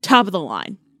 top of the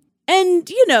line. And,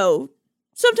 you know,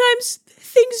 sometimes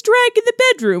things drag in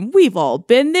the bedroom. We've all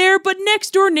been there, but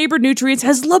Next Door Neighbor Nutrients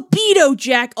has Libido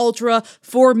Jack Ultra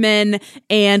for men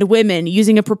and women.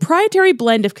 Using a proprietary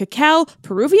blend of cacao,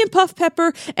 Peruvian puff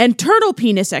pepper, and turtle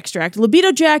penis extract,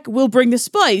 Libido Jack will bring the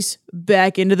spice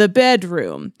back into the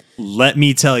bedroom. Let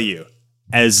me tell you,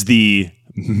 as the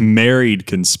married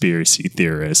conspiracy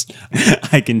theorist,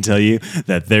 I can tell you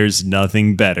that there's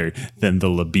nothing better than the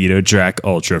Libido Jack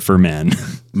Ultra for men.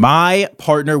 My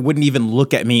partner wouldn't even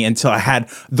look at me until I had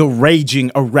the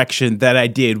raging erection that I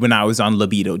did when I was on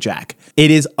Libido Jack.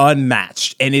 It is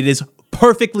unmatched and it is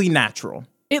perfectly natural.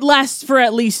 It lasts for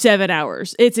at least 7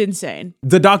 hours. It's insane.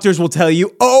 The doctors will tell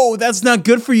you, oh, that's not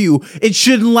good for you. It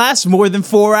shouldn't last more than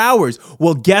 4 hours.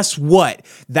 Well, guess what?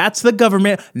 That's the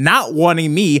government not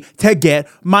wanting me to get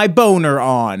my boner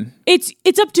on.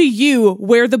 It's up to you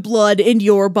where the blood in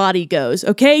your body goes,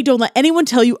 okay? Don't let anyone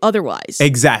tell you otherwise.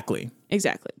 Exactly.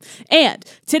 And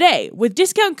today, with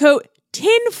discount code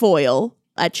TINFOIL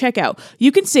at checkout,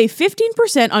 you can save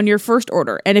 15% on your first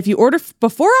order. And if you order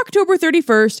before October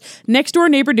 31st, Next Door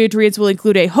Neighbor Nutrients will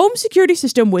include a home security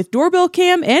system with doorbell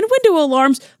cam and window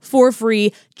alarms for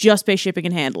free. Just pay shipping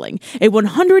and handling. A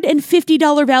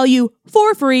 $150 value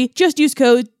for free. Just use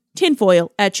code TINFOIL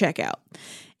at checkout.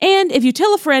 And if you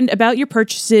tell a friend about your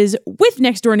purchases with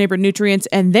Next Door Neighbor Nutrients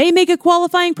and they make a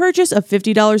qualifying purchase of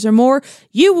 $50 or more,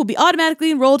 you will be automatically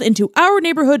enrolled into our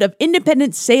neighborhood of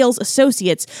independent sales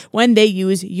associates when they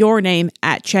use your name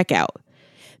at checkout.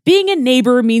 Being a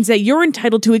neighbor means that you're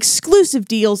entitled to exclusive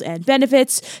deals and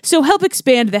benefits, so help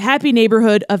expand the happy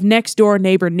neighborhood of next-door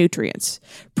neighbor nutrients.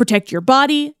 Protect your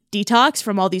body, detox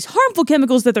from all these harmful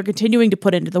chemicals that they're continuing to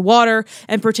put into the water,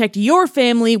 and protect your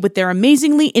family with their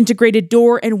amazingly integrated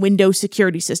door and window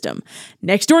security system.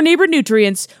 Next-door neighbor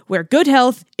nutrients, where good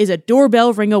health is a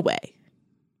doorbell ring away.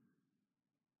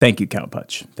 Thank you, Cow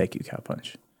Punch. Thank you, Cow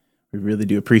Punch. We really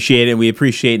do appreciate it. We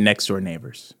appreciate next-door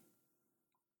neighbors.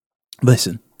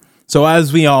 Listen. So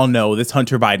as we all know, this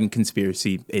Hunter Biden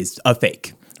conspiracy is a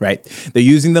fake, right? They're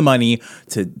using the money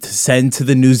to send to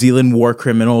the New Zealand war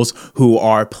criminals who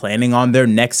are planning on their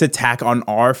next attack on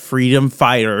our freedom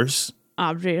fighters.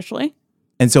 Obviously.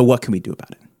 And so what can we do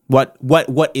about it?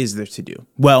 What is there to do?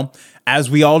 Well, as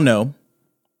we all know,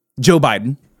 Joe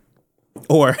Biden,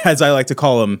 or as I like to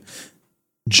call him,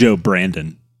 Joe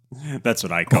Brandon. That's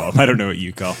what I call him. I don't know what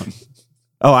you call him.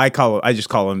 Oh, I just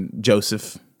call him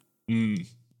Joseph.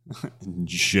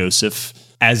 Joseph,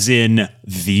 as in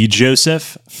the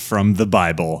Joseph from the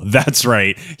Bible. That's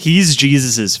right. He's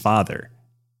Jesus's father,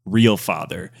 real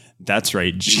father. That's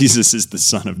right. Jesus is the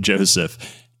son of Joseph.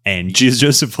 And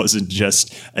Joseph wasn't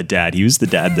just a dad. He was the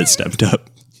dad that stepped up.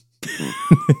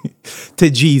 To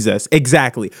Jesus,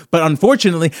 exactly. But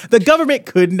unfortunately, the government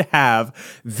couldn't have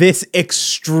this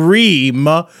extreme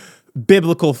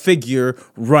biblical figure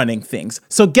running things.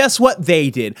 So guess what they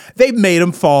did? They made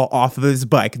him fall off of his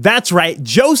bike. That's right.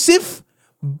 Joseph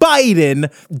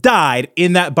Biden died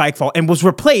in that bike fall and was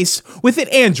replaced with an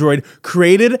android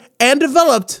created and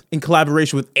developed in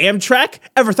collaboration with Amtrak.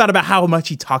 Ever thought about how much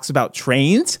he talks about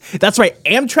trains? That's right.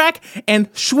 Amtrak and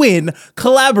Schwinn,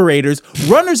 collaborators,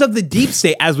 runners of the deep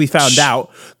state, as we found out.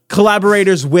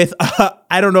 Collaborators with,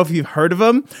 I don't know if you've heard of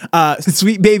him,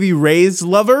 Sweet Baby Ray's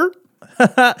lover.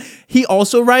 He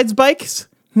also rides bikes.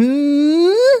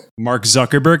 Mark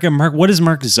Zuckerberg. And what does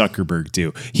Mark Zuckerberg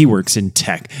do? He works in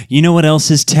tech. You know what else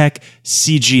is tech?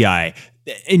 CGI.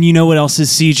 And you know what else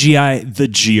is CGI? The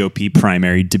GOP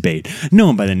primary debate. No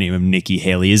one by the name of Nikki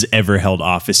Haley has ever held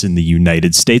office in the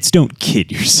United States. Don't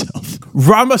kid yourself.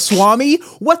 Ramaswamy?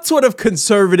 What sort of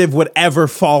conservative would ever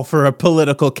fall for a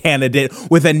political candidate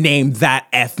with a name that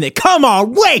ethnic? Come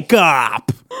on, wake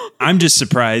up! I'm just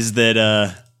surprised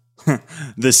that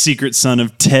the secret son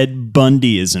of Ted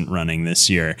Bundy isn't running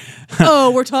this year. Oh,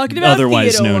 we're talking about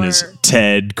otherwise Theodore. known as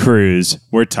Ted Cruz.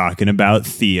 We're talking about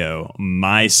Theo,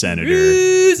 my senator.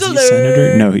 Is he a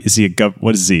senator? No, is he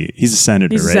what is he? He's a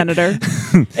senator, He's right? a senator.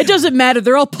 It doesn't matter.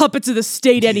 They're all puppets of the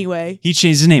state anyway. He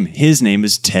changed his name. His name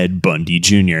is Ted Bundy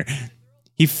Jr.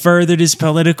 He furthered his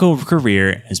political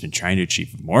career, has been trying to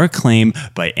achieve more acclaim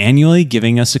by annually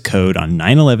giving us a code on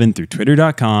 9/11 through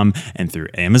Twitter.com and through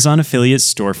Amazon affiliate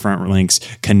storefront links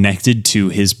connected to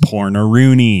his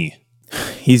porn-a-rooney.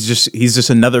 He's just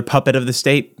another puppet of the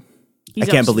state. He's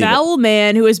I can't believe a foul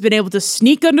man who has been able to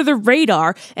sneak under the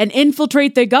radar and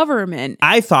infiltrate the government.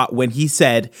 I thought when he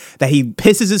said that he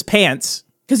pisses his pants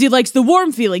because he likes the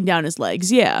warm feeling down his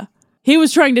legs, yeah. He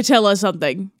was trying to tell us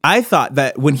something. I thought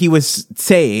that when he was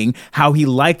saying how he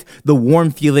liked the warm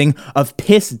feeling of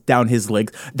piss down his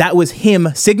legs, that was him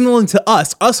signaling to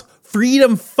us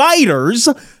freedom fighters,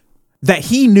 that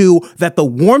he knew that the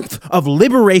warmth of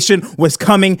liberation was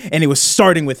coming and it was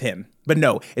starting with him. But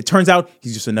no, it turns out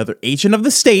he's just another agent of the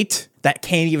state that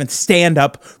can't even stand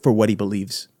up for what he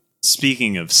believes.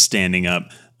 Speaking of standing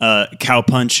up, Cow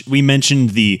Punch, we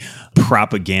mentioned the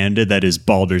propaganda that is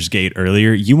Baldur's Gate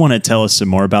earlier. You want to tell us some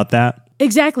more about that?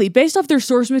 Exactly. Based off their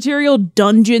source material,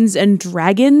 Dungeons and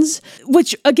Dragons,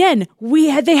 which, again,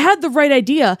 they had the right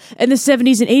idea in the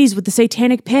 70s and 80s with the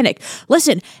Satanic Panic.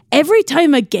 Listen, every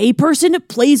time a gay person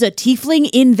plays a tiefling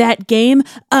in that game,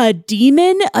 a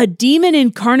demon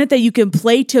incarnate that you can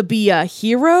play to be a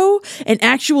hero, an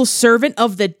actual servant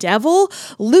of the devil,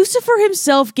 Lucifer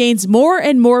himself gains more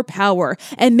and more power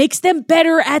and makes them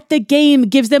better at the game,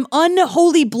 gives them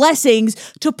unholy blessings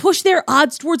to push their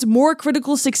odds towards more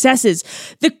critical successes.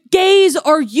 The gays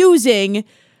are using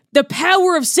the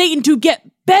power of Satan to get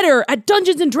better at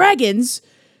Dungeons and Dragons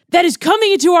that is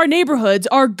coming into our neighborhoods,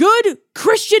 our good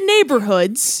Christian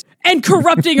neighborhoods, and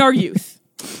corrupting our youth.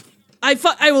 I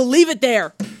will leave it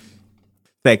there.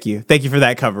 Thank you. Thank you for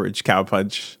that coverage, Cow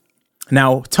Punch.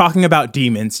 Now, talking about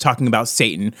demons, talking about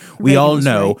Satan, we all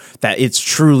know that it's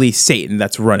truly Satan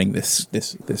that's running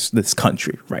this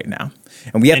country right now.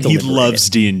 And we have to he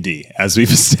loves D&D, as we've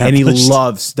established. And he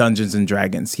loves Dungeons and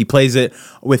Dragons. He plays it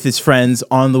with his friends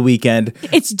on the weekend.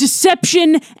 It's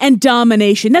deception and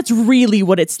domination. That's really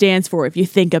what it stands for if you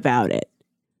think about it.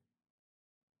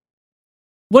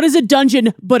 What is a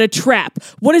dungeon but a trap?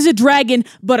 What is a dragon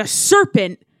but a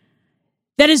serpent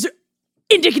that is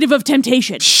indicative of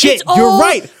temptation. Shit, It's all you're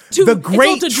right. The it's all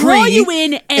great to tree, draw you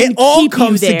in and it all keep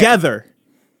comes you there. together.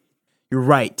 You're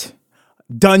right.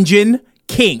 Dungeon,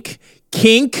 kink,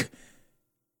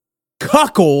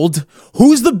 cuckold.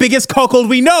 Who's the biggest cuckold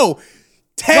we know?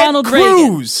 Ted Ronald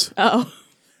Cruz. Oh.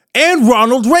 And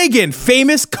Ronald Reagan,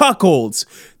 famous cuckolds.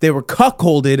 They were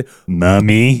cuckolded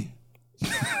Mummy.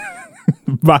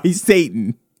 by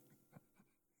Satan.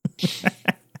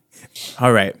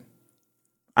 All right.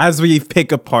 As we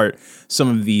pick apart some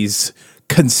of these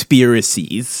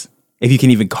conspiracies, if you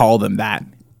can even call them that.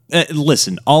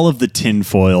 Listen, all of the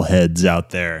tinfoil heads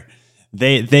out there,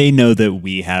 they know that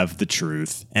we have the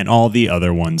truth and all the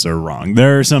other ones are wrong.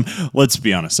 There are some, let's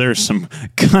be honest, there are some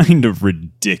kind of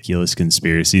ridiculous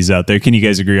conspiracies out there. Can you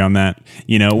guys agree on that?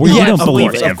 You know, where you don't believe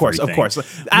everything. Of course. You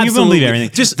Absolutely. don't believe everything.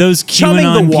 Just those chumming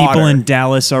QAnon the water. people in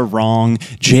Dallas are wrong.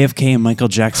 JFK and Michael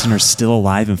Jackson are still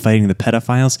alive and fighting the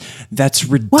pedophiles. That's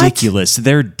ridiculous.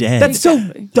 They're dead. That's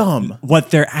so dumb.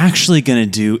 What they're actually going to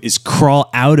do is crawl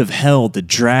out of hell to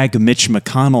drag Mitch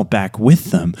McConnell back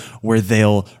with them, where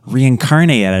they'll reincarnate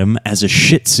him as a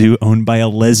Shih Tzu owned by a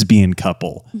lesbian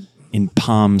couple in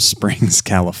Palm Springs,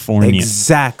 California.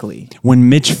 Exactly. When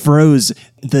Mitch froze,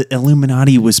 the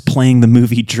Illuminati was playing the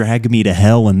movie Drag Me to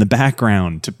Hell in the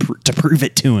background to prove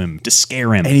it to him, to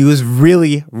scare him. And he was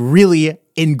really, really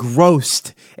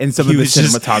engrossed in some of the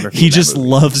cinematography. He just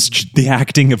loves the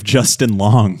acting of Justin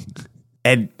Long.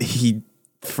 And he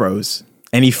froze.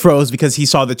 And he froze because he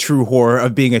saw the true horror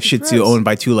of being a Shih Tzu owned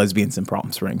by two lesbians in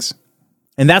Palm Springs.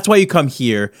 And that's why you come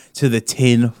here to the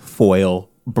Tinfoil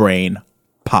Brain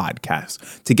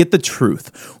podcast to get the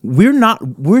truth. We're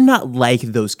not like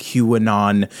those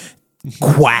QAnon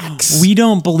quacks. We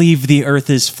don't believe the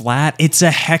earth is flat. It's a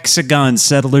hexagon.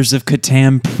 Settlers of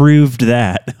Catan proved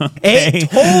that. Okay? It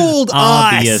told us.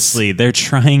 Obviously, they're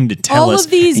trying to tell us. All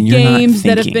of these and you're not games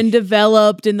that have thinking. been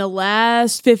developed in the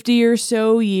last 50 or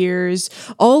so years,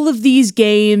 all of these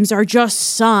games are just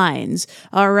signs,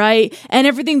 all right? And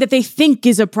everything that they think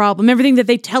is a problem, everything that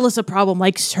they tell us a problem,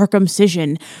 like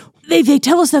circumcision, they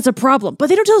tell us that's a problem, but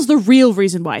they don't tell us the real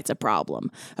reason why it's a problem,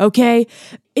 okay?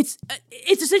 It's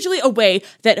essentially a way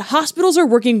that hospitals are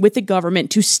working with the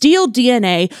government to steal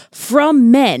DNA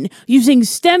from men using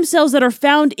stem cells that are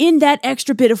found in that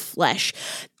extra bit of flesh.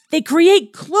 They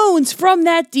create clones from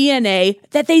that DNA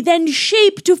that they then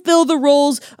shape to fill the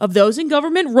roles of those in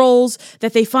government roles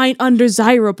that they find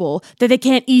undesirable, that they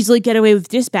can't easily get away with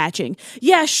dispatching.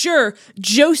 Yeah, sure,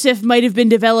 Joseph might have been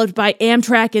developed by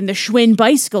Amtrak and the Schwinn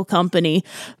Bicycle Company,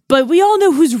 but we all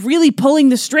know who's really pulling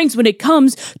the strings when it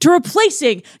comes to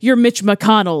replacing your Mitch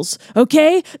McConnells,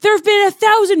 okay? There have been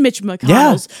 1,000 Mitch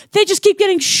McConnells. Yeah. They just keep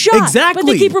getting shot, exactly.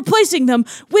 But they keep replacing them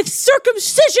with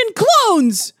circumcision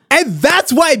clones! And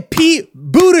that's why Pete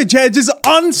Buttigieg is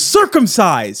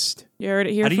uncircumcised. You heard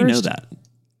it here first. How do you know that?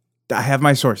 I have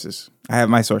my sources.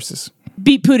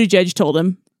 Pete Buttigieg told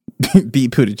him. Pete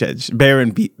Buttigieg.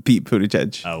 Baron Pete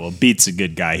Buttigieg. Oh, well, Beat's a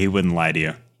good guy. He wouldn't lie to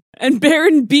you. And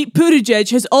Baron Pete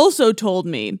Buttigieg has also told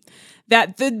me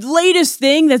that the latest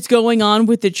thing that's going on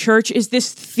with the church is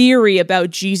this theory about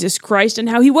Jesus Christ and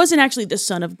how he wasn't actually the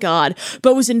Son of God,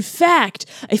 but was in fact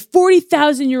a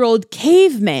 40,000-year-old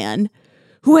caveman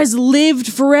who has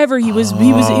lived forever. He was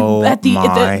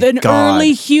an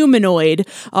early humanoid,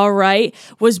 all right,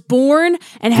 was born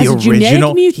and has a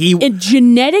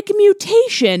genetic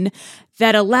mutation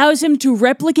that allows him to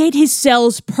replicate his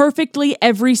cells perfectly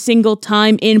every single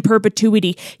time in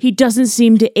perpetuity. He doesn't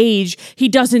seem to age. He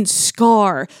doesn't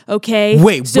scar, okay?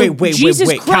 Wait.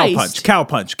 Christ, Cow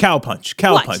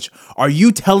punch. Are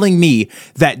you telling me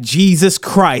that Jesus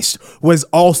Christ was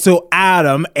also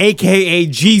Adam, aka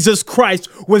Jesus Christ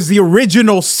was the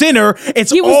original sinner?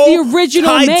 He was the original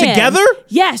tied man. Together?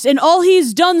 Yes, and all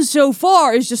he's done so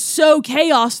far is just sow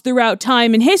chaos throughout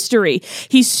time and history.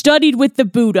 He studied with the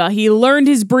Buddha. He learned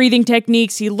his breathing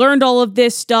techniques. He learned all of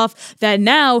this stuff that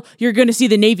now you're going to see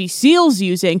the Navy SEALs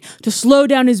using to slow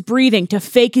down his breathing, to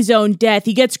fake his own death.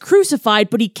 He gets crucified,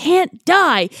 but he can't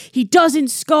die. He doesn't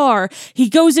scar. He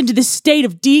goes into this state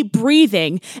of deep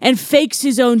breathing and fakes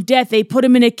his own death. They put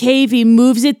him in a cave. He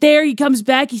moves it there. He comes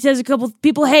back. He says a couple of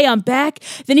people, hey, I'm back.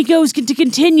 Then he goes to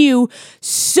continue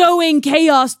sowing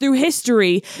chaos through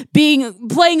history,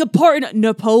 playing a part in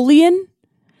Napoleon.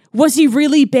 Was he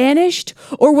really banished?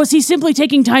 Or was he simply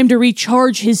taking time to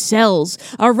recharge his cells?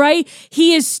 All right?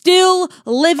 He is still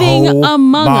living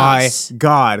among us. Oh my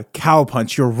God,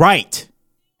 Cowpunch, you're right.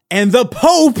 And the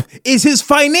Pope is his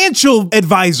financial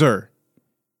advisor.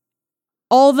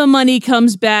 All the money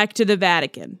comes back to the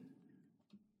Vatican.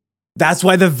 That's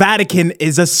why the Vatican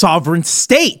is a sovereign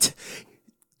state.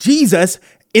 Jesus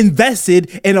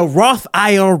invested in a Roth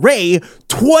IRA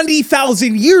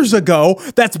 20,000 years ago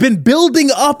that's been building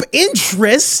up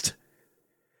interest.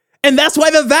 And that's why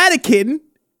the Vatican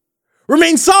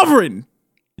remains sovereign.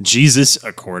 Jesus,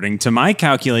 according to my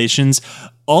calculations,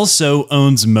 also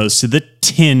owns most of the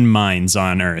tin mines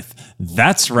on Earth.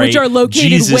 That's right. Which are located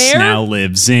Jesus where? now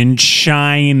lives in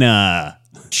China.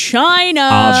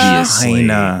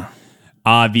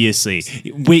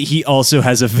 Obviously. Wait, he also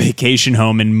has a vacation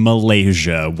home in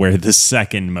Malaysia where the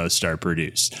second most are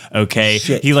produced. Okay?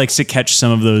 Shit. He likes to catch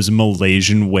some of those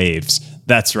Malaysian waves.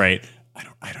 That's right.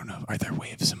 I don't know. Are there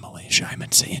waves in Malaysia? I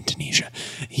meant to say Indonesia.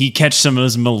 He catch some of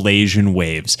those Malaysian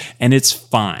waves, and it's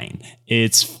fine.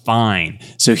 It's fine.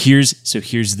 So here's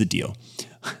the deal.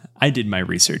 I did my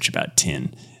research about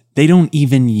tin. They don't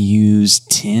even use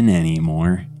tin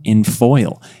anymore in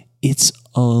foil. It's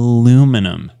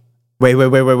aluminum. Wait.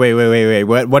 What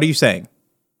are you saying?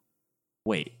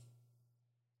 Wait,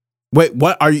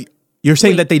 what are you? You're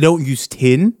saying that they don't use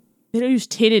tin? They don't use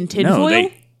tin in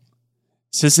tinfoil?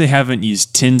 Says they haven't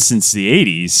used tin since the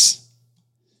 80s.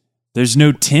 There's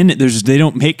no tin. They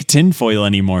don't make tin foil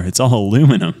anymore. It's all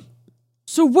aluminum.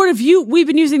 So what have we've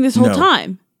been using this whole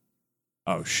time?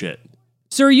 Oh, shit.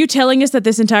 So are you telling us that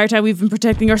this entire time we've been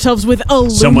protecting ourselves with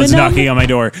aluminum? Someone's knocking on my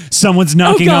door. Someone's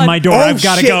knocking on my door. I've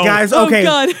got to go. Guys. Oh, Okay.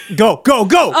 God.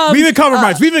 Go. We've been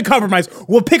compromised.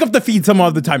 We'll pick up the feed some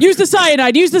other time. Use the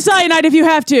cyanide if you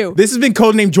have to. This has been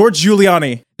codenamed George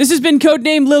Giuliani. This has been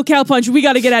codenamed Lil Cow Punch. We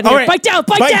got to get out of here. Right. Bite down.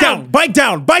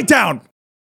 Bite down.